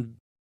found,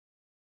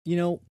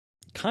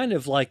 kind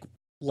of like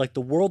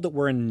the world that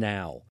we're in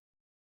now,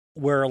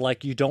 where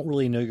like you don't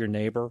really know your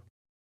neighbor,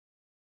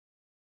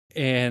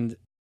 and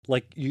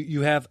like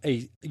you have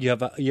a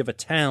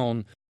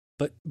town,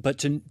 but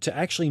to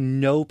actually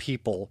know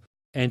people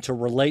and to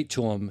relate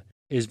to them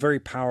is very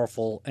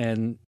powerful,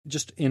 and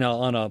just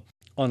on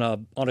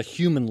a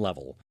human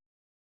level.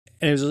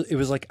 And it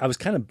was like I was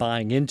kind of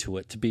buying into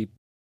it, to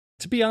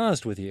be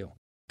honest with you,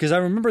 because I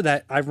remember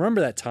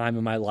that time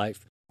in my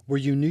life where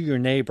you knew your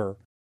neighbor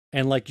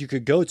and like you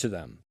could go to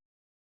them.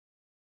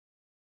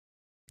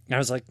 And I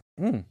was like,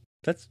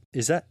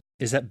 is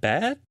that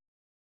bad?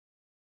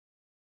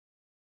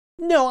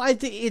 No, I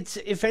think it's,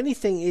 if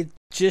anything, it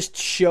just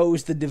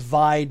shows the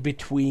divide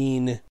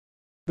between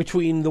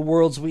the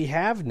worlds we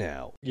have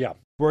now. Yeah.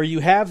 Where you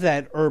have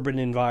that urban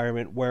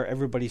environment where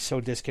everybody's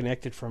so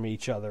disconnected from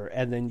each other,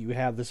 and then you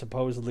have the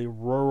supposedly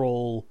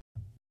rural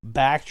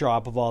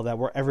backdrop of all that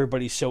where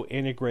everybody's so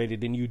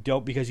integrated,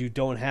 and because you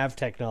don't have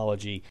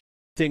technology,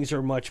 things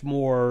are much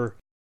more,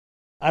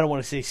 I don't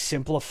want to say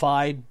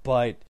simplified,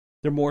 but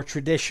they're more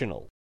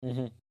traditional.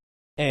 Mm-hmm.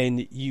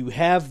 And you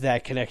have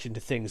that connection to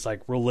things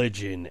like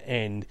religion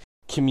and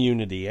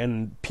community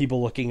and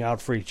people looking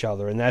out for each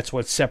other. And that's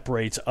what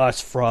separates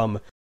us from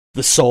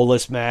the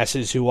soulless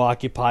masses who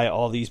occupy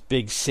all these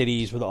big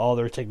cities with all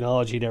their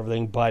technology and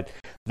everything, but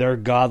they're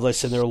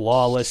godless and they're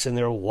lawless and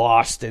they're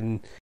lost and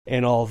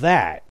all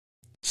that.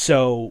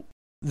 So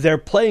they're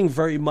playing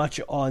very much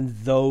on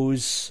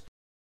those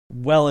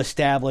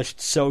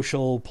well-established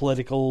social,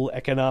 political,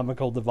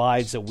 economical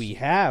divides that we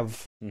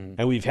have,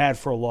 and we've had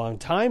for a long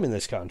time in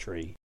this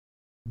country.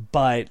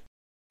 But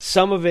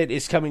some of it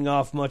is coming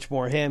off much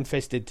more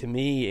ham-fisted to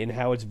me in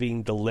how it's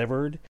being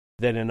delivered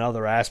than in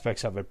other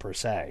aspects of it per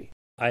se.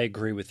 I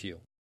agree with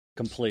you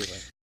completely.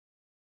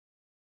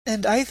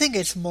 And I think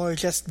it's more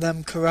just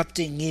them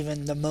corrupting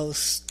even the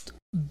most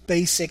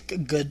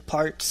basic good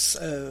parts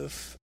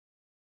of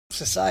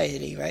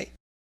society, right?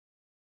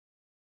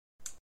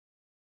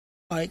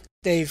 Like,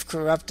 they've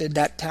corrupted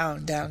that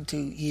town down to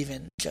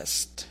even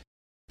just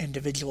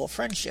individual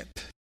friendship.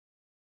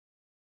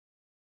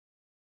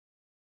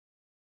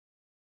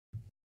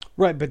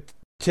 Right, but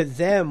to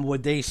them,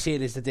 would they see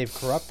it as that they've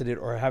corrupted it,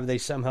 or have they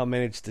somehow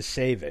managed to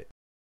save it?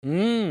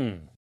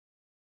 No,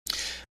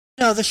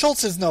 the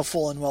Schultzes know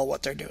full and well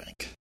what they're doing.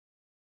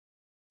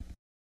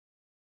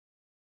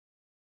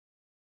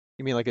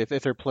 You mean like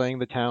if they're playing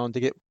the town to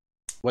get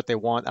what they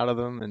want out of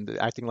them and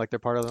acting like they're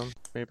part of them?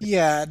 Maybe?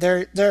 Yeah,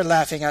 they're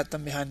laughing at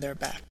them behind their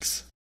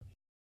backs.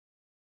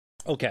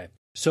 Okay,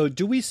 so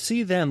do we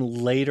see them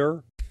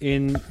later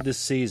in this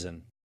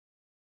season?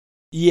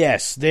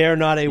 Yes, they are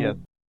not a... Yeah.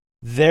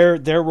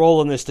 Their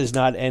role in this does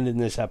not end in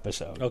this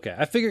episode. Okay,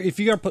 I figure if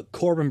you're going to put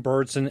Corbin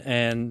Burnson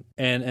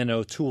and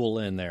O'Toole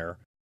in there...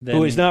 then...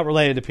 Who is not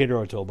related to Peter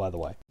O'Toole, by the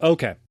way.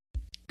 Okay,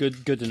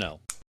 good to know.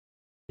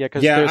 Yeah,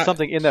 because there's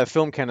something in that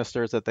film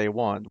canisters that they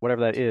want.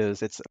 Whatever that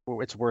is, it's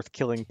worth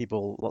killing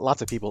people,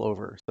 lots of people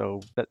over.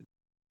 So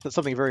that's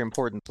something very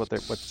important. What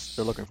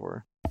they're looking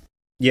for.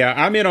 Yeah,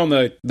 I'm in on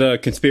the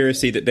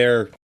conspiracy that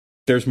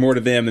there's more to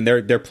them, and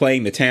they're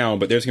playing the town,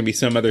 but there's going to be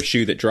some other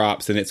shoe that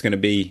drops, and it's going to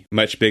be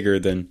much bigger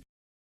than.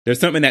 There's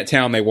something in that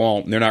town they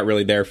want, and they're not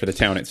really there for the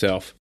town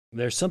itself.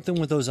 There's something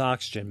with those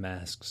oxygen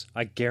masks.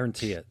 I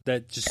guarantee it.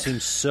 That just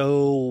seems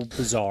so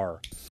bizarre.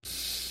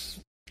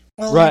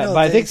 Well, right, but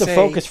I think the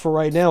focus for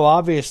right now,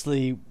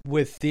 obviously,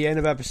 with the end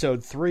of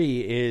episode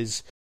 3,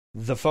 is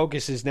the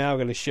focus is now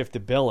going to shift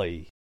to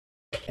Billy.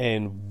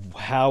 And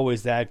how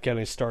is that going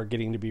to start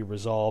getting to be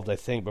resolved, I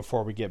think,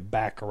 before we get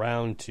back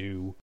around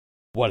to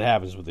what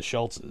happens with the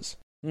Schultzes.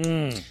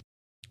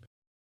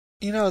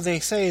 You know, they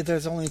say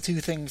there's only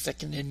 2 things that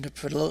can end a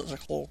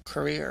political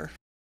career.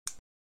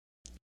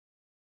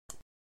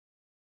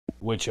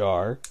 Which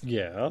are?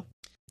 Yeah.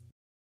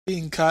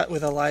 Being caught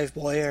with a live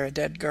boy or a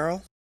dead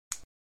girl.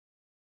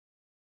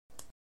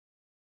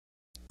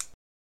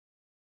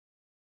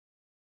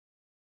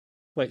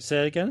 Wait,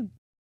 say it again?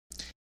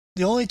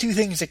 The only two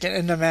things that can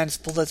end a man's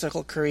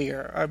political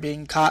career are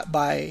being caught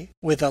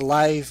with a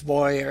live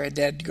boy or a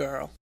dead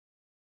girl.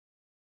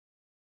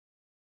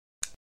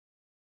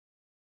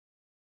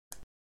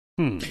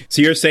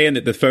 So you're saying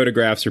that the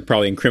photographs are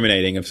probably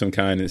incriminating of some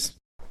kind, is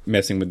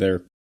messing with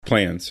their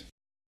plans?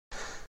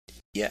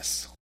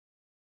 Yes.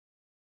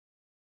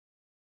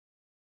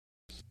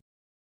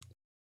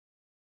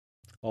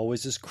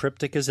 Always as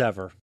cryptic as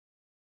ever.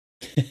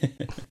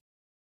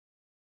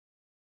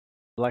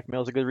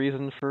 Blackmail's a good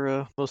reason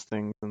for most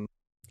things. And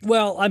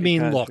Well, I mean,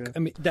 Gotcha. look, I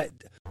mean that.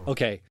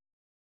 Okay,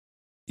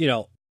 you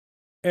know,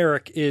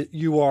 Eric,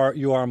 you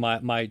are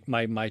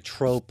my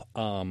trope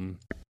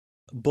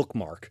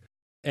bookmark,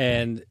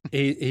 and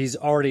he's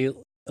already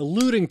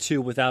alluding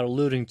to, without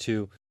alluding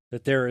to,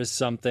 that there is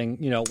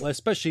something, you know,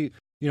 especially,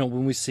 you know,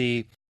 when we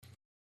see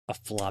a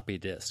floppy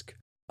disk,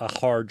 a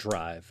hard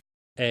drive,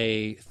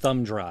 a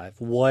thumb drive,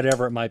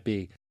 whatever it might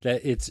be,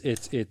 that it's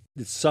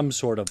some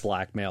sort of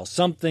blackmail,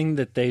 something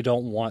that they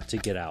don't want to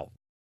get out.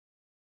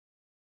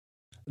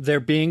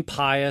 They're being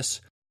pious,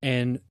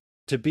 and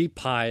to be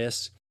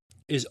pious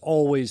is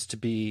always to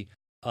be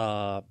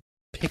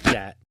picked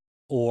at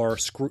or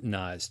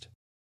scrutinized.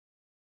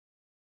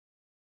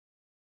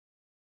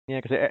 yeah,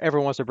 because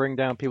everyone wants to bring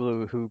down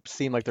people who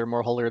seem like they're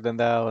more holier than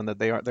thou, and that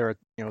they're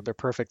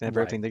perfect and have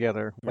Right. everything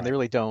together when they Right.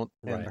 really don't,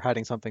 and Right. they're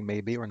hiding something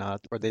maybe or not,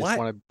 or they Why- just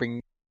want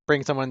to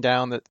bring someone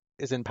down that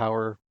is in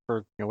power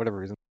for whatever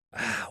reason.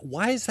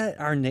 Why is that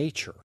our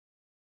nature?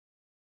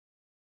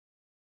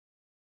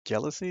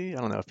 Jealousy?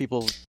 I don't know. If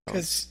people,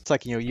 Because it's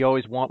like you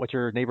always want what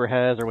your neighbor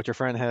has or what your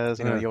friend has.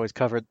 Yeah. You always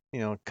covet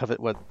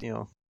what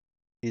you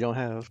don't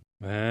have.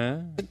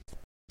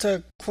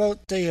 to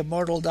quote the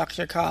immortal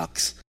Dr.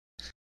 Cox,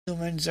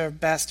 humans are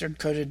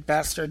bastard-coated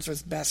bastards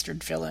with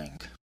bastard filling.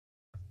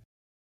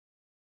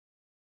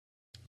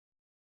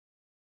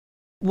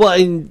 Well,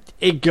 and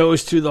it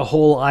goes to the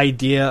whole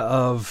idea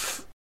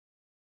of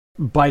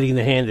biting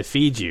the hand that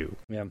feeds you.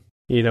 Yeah.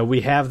 You know,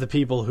 we have the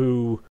people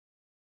who,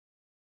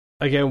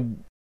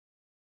 again,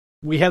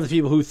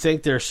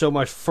 think they're so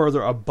much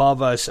further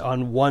above us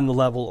on one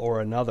level or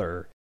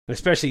another. And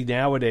especially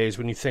nowadays,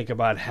 when you think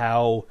about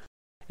how,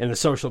 in the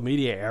social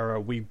media era,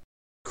 we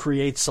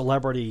create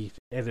celebrity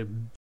at a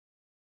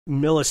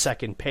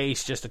millisecond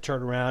pace just to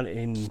turn around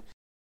and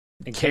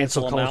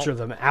cancel them out? culture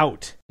them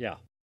out. Yeah.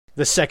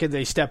 The second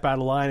they step out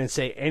of line and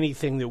say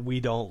anything that we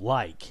don't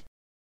like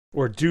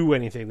or do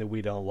anything that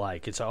we don't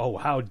like, it's, oh,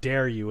 how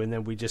dare you, and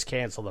then we just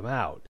cancel them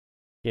out.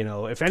 You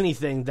know, if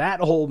anything, that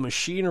whole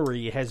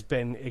machinery has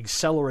been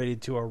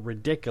accelerated to a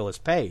ridiculous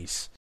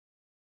pace,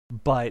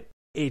 but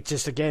it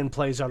just, again,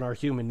 plays on our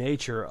human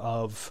nature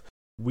of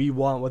we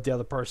want what the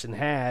other person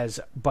has,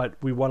 but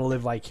we want to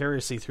live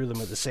vicariously through them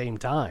at the same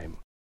time.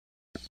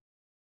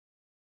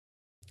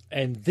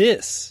 And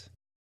this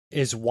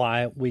is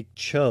why we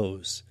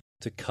chose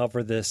to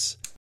cover this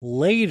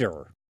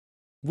later.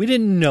 We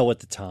didn't know at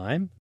the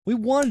time. We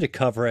wanted to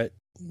cover it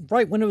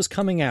right when it was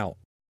coming out.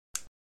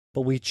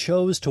 But we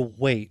chose to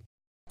wait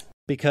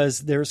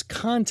because there's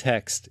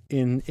context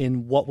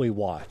in what we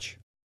watch.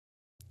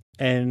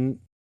 And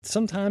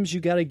sometimes you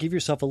got to give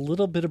yourself a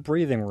little bit of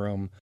breathing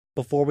room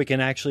before we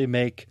can actually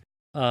make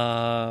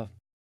throw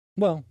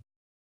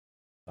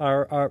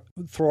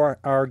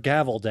our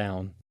gavel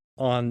down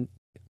on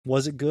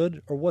was it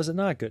good or was it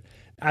not good.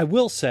 I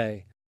will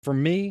say, for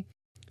me,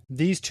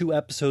 these two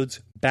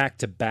episodes back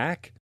to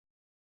back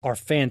are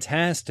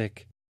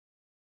fantastic.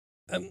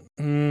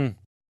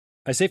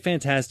 I say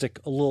fantastic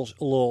a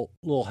little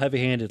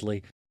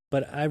heavy-handedly,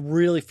 but I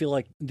really feel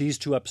like these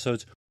two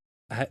episodes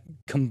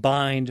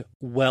combined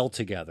well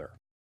together.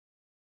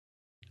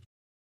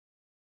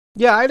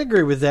 Yeah, I'd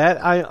agree with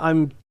that.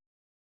 I'm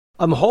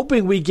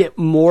hoping we get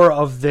more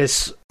of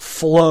this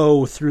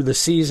flow through the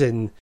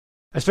season,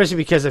 especially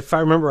because if I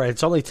remember right,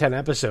 it's only 10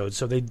 episodes,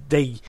 so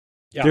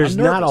there's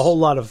not a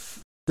lot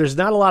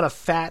of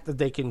fat that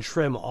they can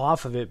trim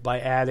off of it by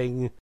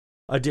adding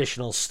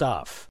additional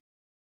stuff.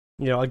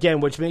 You know, again,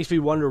 which makes me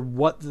wonder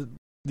what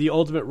the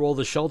ultimate role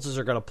the Schultzes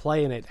are going to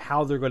play in it,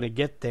 how they're going to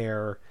get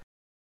there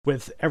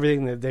with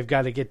everything that they've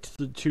got to get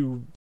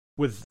to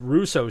with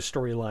Russo's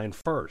storyline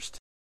first.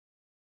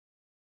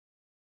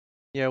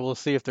 Yeah, we'll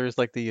see if there's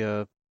like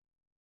the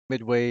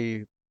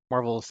midway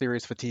Marvel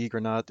series fatigue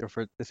or not, or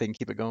if they can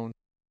keep it going.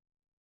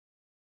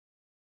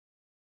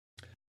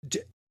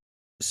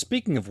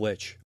 Speaking of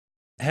which,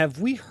 have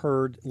we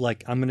heard,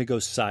 like, I'm going to go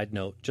side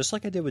note, just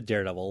like I did with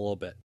Daredevil a little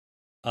bit,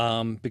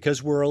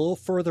 because we're a little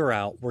further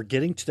out. We're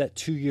getting to that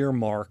 2-year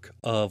mark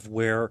of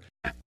where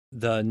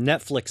the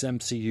Netflix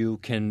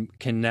MCU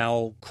can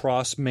now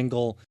cross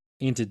mingle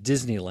into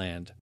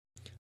Disneyland.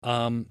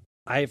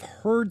 I've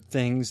heard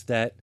things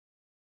that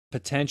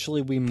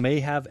potentially we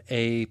may have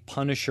a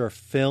Punisher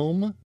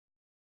film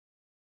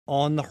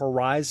on the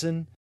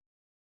horizon,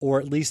 or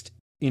at least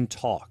in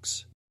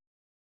talks.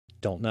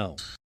 Don't know.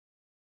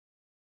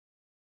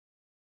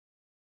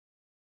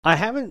 I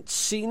haven't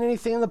seen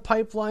anything in the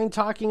pipeline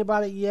talking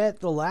about it yet.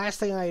 The last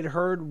thing I had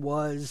heard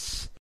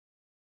was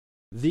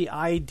the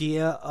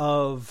idea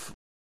of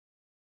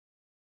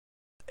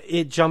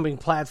it jumping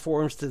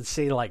platforms to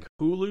say like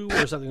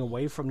Hulu or something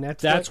away from Netflix?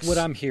 That's what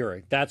I'm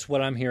hearing. That's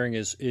what I'm hearing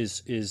is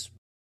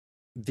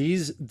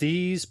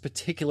these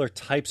particular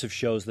types of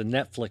shows, the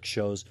Netflix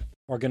shows,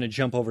 are going to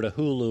jump over to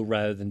Hulu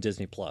rather than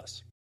Disney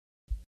Plus.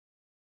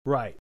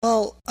 Right.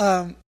 Well,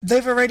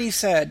 they've already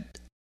said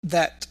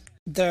that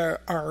their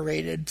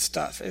R-rated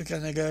stuff is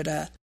going to go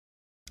to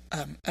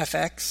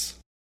FX,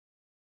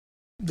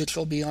 which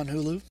will be on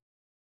Hulu.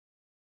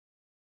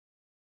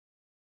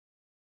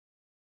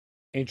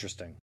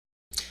 Interesting.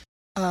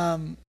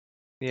 Yeah,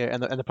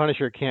 and the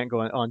Punisher can't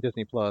go on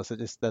Disney Plus.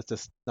 That's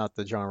just not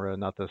the genre,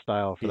 not the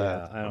style for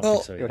that. I don't Well,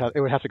 think so. Yeah.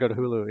 It would have to go to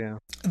Hulu. Yeah.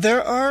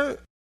 There are,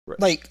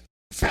 the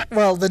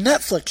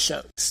Netflix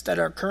shows that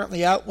are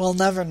currently out will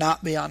never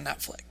not be on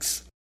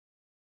Netflix.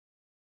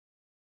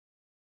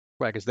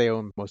 Right, because they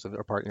own most of it,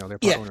 or part, they're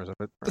part owners of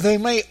it. Right. They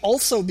may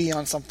also be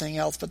on something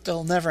else, but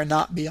they'll never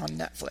not be on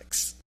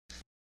Netflix.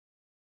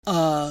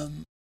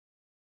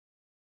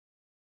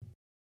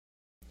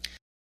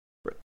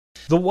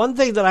 The one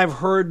thing that I've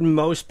heard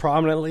most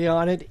prominently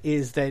on it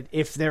is that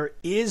if there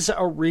is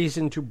a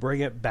reason to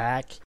bring it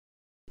back,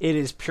 it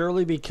is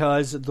purely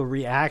because the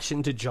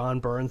reaction to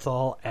Jon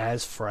Bernthal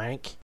as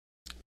Frank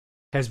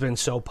has been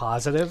so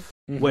positive,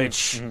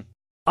 which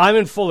I'm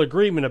in full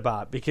agreement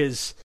about,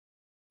 because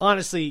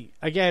honestly,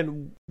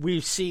 again,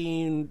 we've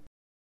seen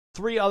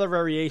 3 other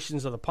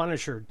variations of the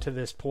Punisher to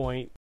this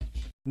point,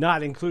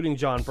 not including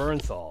Jon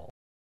Bernthal,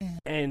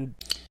 and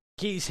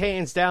he's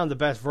hands down the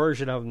best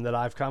version of him that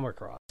I've come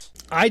across.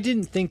 I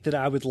didn't think that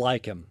I would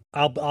like him.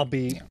 I'll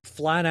be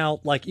flat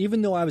out, like,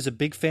 even though I was a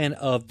big fan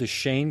of the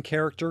Shane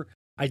character,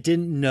 I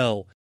didn't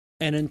know.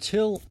 And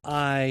until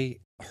I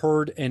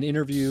heard an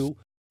interview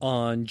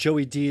on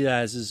Joey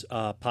Diaz's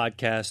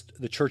podcast,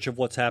 The Church of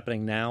What's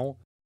Happening Now,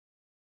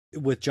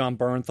 with Jon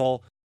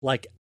Bernthal,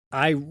 like,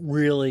 I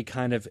really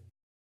kind of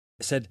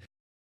said,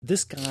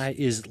 this guy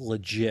is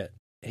legit.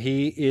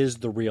 He is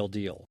the real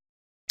deal.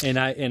 And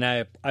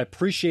I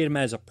appreciate him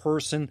as a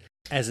person,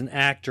 as an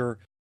actor,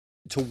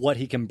 to what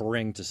he can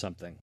bring to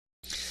something.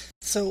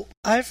 So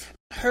I've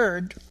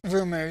heard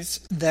rumors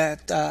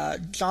that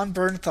Jon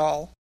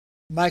Bernthal,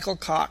 Michael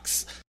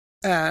Cox,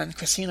 and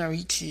Christina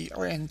Ricci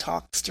are in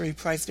talks to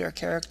reprise their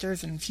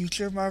characters in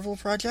future Marvel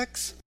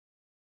projects.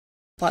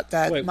 But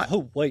that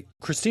wait,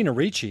 Christina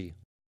Ricci?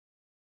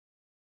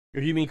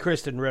 Or you mean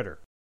Kristen Ritter?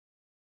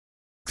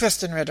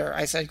 Kristen Ritter.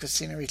 I said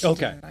Christina Ricci.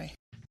 Okay. Didn't I?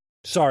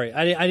 Sorry,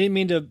 I didn't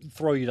mean to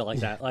throw you like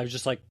that. I was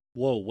just like,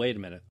 whoa, wait a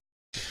minute.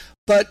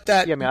 But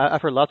that, yeah, I mean,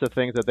 I've heard lots of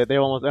things that they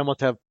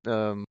almost have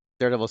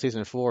Daredevil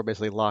season 4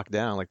 basically locked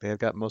down. Like, they've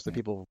got most of the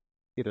people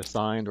either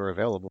signed or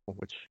available,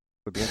 which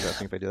would be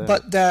interesting if they do that.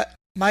 But that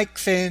Mike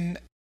Finn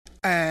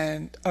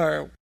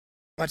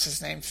what's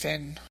his name?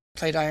 Finn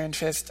played Iron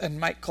Fist, and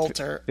Mike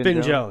Coulter.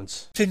 Finn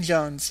Jones. Finn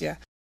Jones, yeah.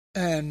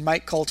 And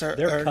Mike Coulter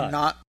are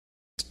not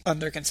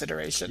under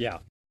consideration. Yeah.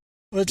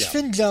 Which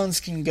Finn Jones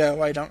can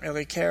go, I don't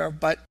really care,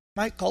 but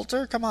Mike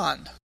Coulter, come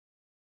on.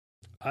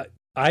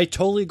 I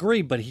totally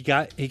agree, but he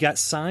got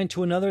signed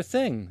to another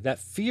thing, that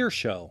Fear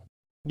show.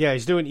 Yeah,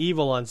 he's doing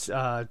Evil on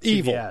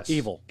CBS.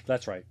 Evil,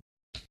 that's right.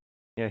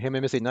 Yeah, him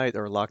and Missy Knight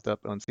are locked up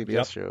on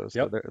CBS shows.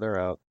 So they're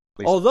out.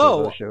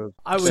 Although,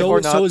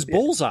 so is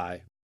Bullseye.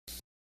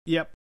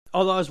 Yep.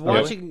 Although I was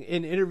watching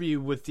an interview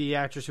with the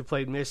actress who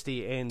played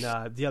Misty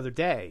the other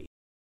day,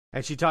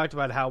 and she talked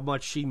about how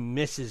much she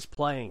misses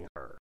playing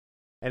her.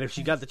 And if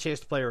she got the chance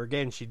to play her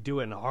again, she'd do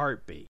it in a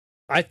heartbeat.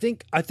 I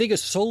think a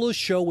solo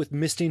show with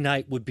Misty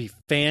Knight would be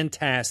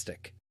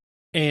fantastic,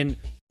 and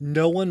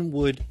no one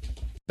would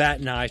bat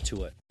an eye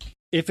to it.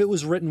 If it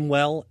was written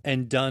well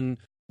and done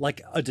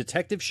like a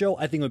detective show,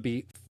 I think it would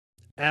be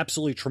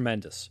absolutely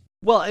tremendous.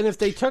 Well, and if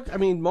they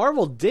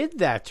Marvel did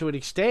that to an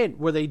extent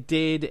where they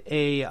did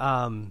a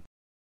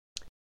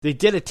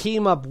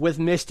team up with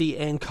Misty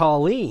and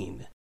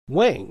Colleen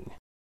Wing.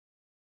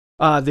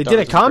 They did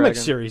a comic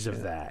series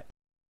of that.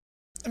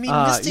 I mean,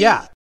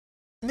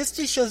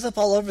 Misty shows up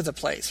all over the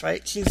place,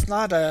 right? She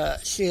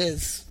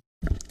is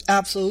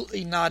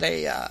absolutely not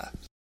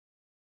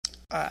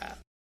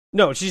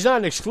no, she's not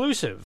an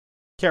exclusive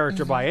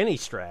character by any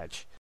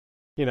stretch.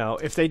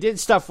 If they did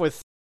stuff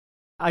with,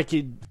 I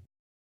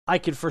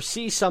could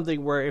foresee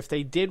something where if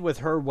they did with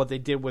her what they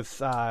did with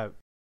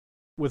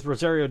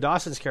Rosario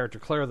Dawson's character,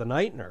 Claire the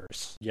Night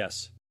Nurse.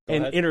 Yes.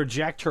 And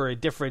interject her a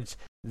difference,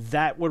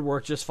 that would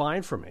work just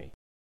fine for me.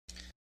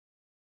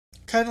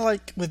 Kind of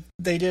like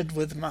they did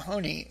with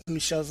Mahoney, who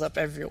shows up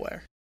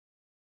everywhere.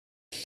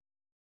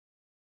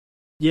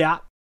 Yeah.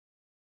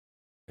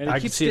 And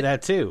I could see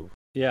that too.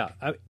 Yeah.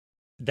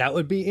 That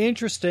would be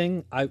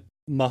interesting.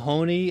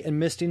 Mahoney and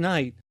Misty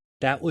Knight,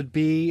 that would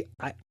be...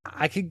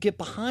 I could get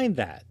behind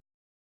that.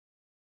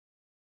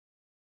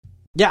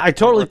 Yeah, I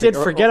totally did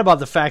forget about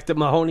the fact that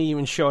Mahoney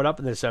even showed up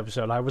in this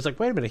episode. I was like,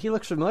 wait a minute, he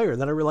looks familiar.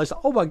 And then I realized,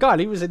 oh my God,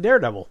 he was in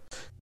Daredevil.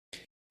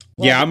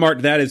 Well, I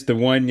marked that as the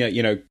one,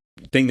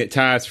 thing that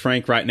ties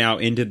Frank right now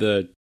into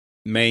the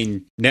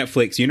main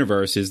Netflix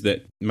universe is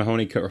that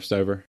Mahoney crossed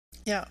over.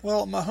 Yeah,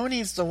 well,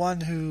 Mahoney's the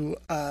one who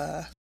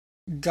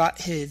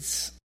got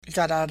his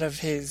got out of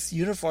his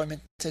uniform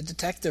into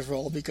detective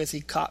role because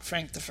he caught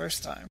Frank the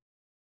first time.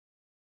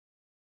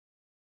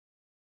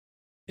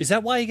 Is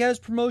that why he got his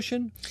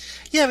promotion?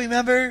 Yeah,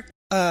 remember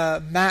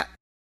Matt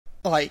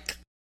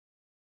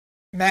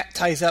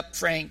ties up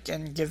Frank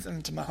and gives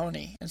him to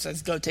Mahoney and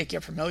says, "Go take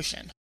your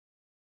promotion."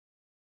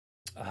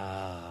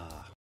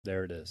 Ah,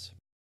 there it is.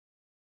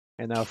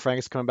 And now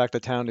Frank's coming back to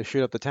town to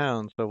shoot up the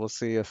town, so we'll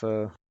see if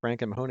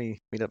Frank and Mahoney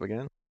meet up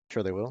again.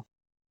 Sure they will.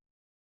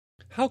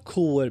 How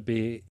cool would it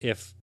be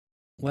if,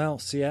 well,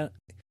 see,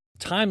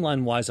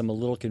 timeline-wise, I'm a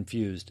little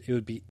confused. It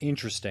would be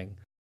interesting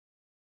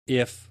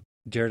if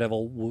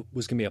Daredevil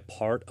was going to be a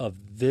part of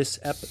this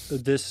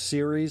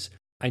series.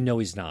 I know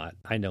he's not.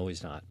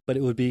 But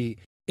it would be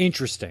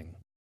interesting,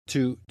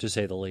 to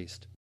say the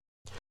least.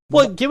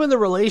 Well, given the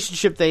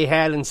relationship they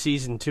had in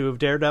season 2 of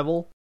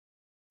Daredevil,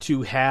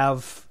 to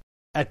have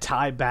a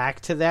tie back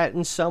to that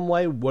in some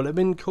way would have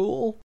been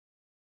cool.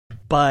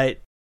 But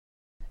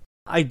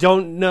I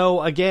don't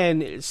know,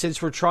 again, since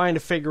we're trying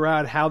to figure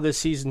out how this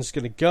season's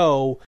going to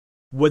go,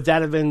 would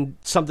that have been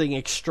something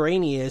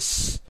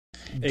extraneous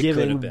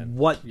given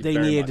what they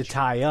needed to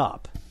tie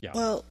up? Yeah.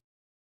 Well,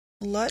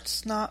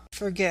 let's not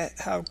forget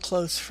how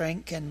close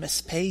Frank and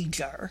Miss Page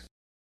are.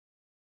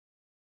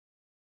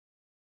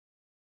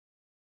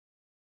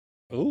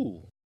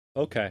 Ooh,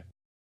 okay.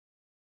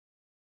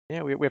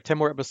 Yeah, we have 10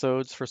 more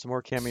episodes for some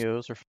more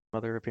cameos or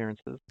other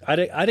appearances. I'd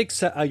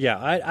accept.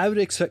 I would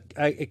accept.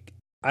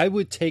 I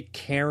would take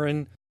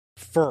Karen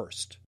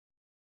first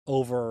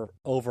over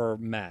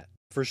Matt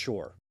for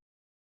sure.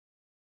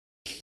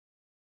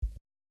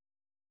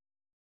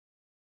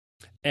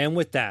 And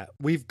with that,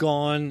 we've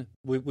given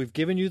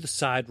you the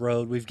side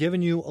road. We've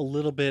given you a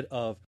little bit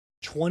of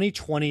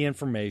 2020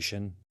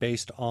 information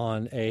based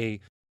on a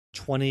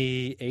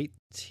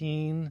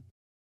 2018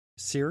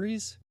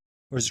 series,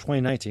 or is it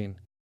 2019?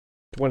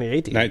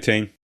 2018.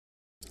 19.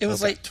 It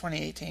was late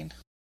 2018,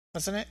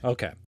 wasn't it?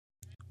 Okay,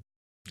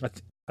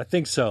 I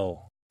think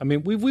so. I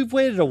mean, we've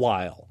waited a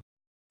while,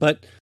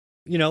 but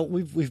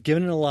we've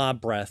given it a lot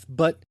of breath.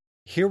 But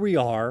here we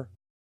are,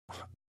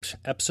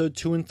 episode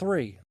 2 and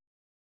 3.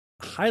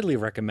 Highly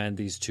recommend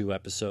these 2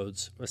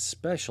 episodes,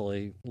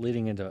 especially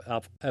leading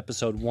into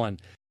episode 1.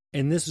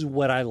 And this is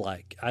what I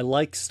like. I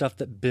like stuff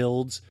that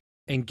builds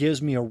and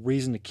gives me a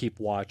reason to keep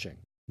watching.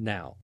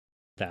 Now,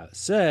 that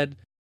said,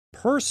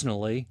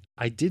 personally,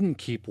 I didn't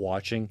keep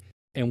watching,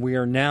 and we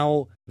are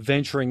now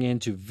venturing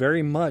into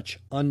very much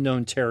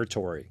unknown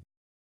territory.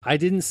 I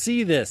didn't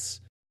see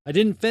this. I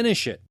didn't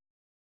finish it.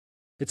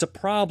 It's a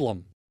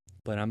problem,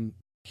 but I'm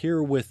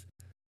here with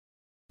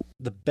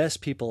the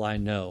best people I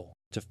know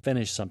to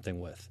finish something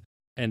with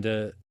and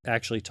to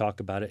actually talk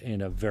about it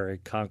in a very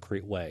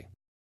concrete way.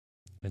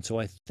 And so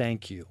I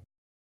thank you,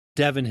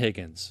 Devin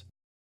Higgins.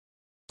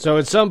 So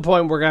at some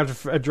point, we're going to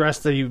have to address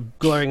the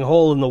glaring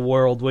hole in the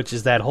world, which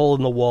is that hole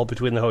in the wall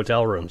between the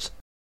hotel rooms.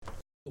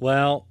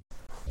 Well,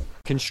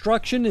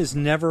 construction is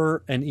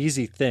never an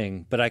easy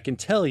thing, but I can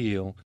tell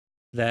you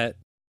that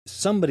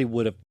somebody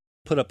would have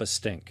put up a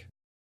stink.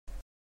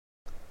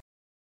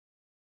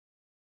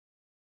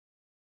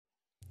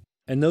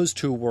 And those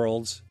 2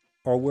 worlds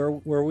are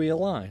where we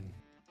align.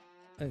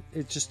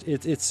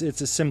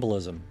 It's a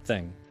symbolism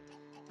thing,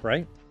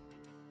 right?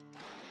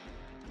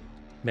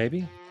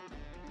 Maybe?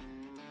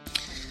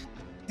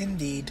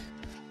 Indeed.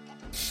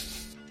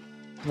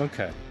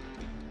 Okay.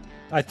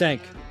 I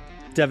thank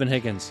Devin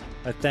Higgins.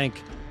 I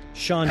thank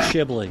Sean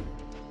Shibley,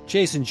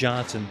 Jason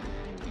Johnson,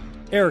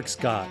 Eric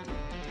Scott.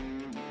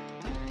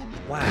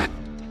 Wow.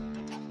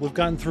 We've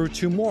gotten through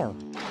 2 more.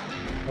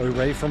 Are we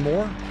ready for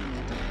more?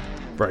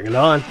 Bring it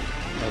on.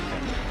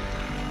 Okay.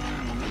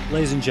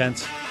 Ladies and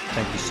gents,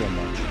 thank you so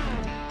much.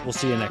 We'll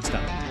see you next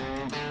time.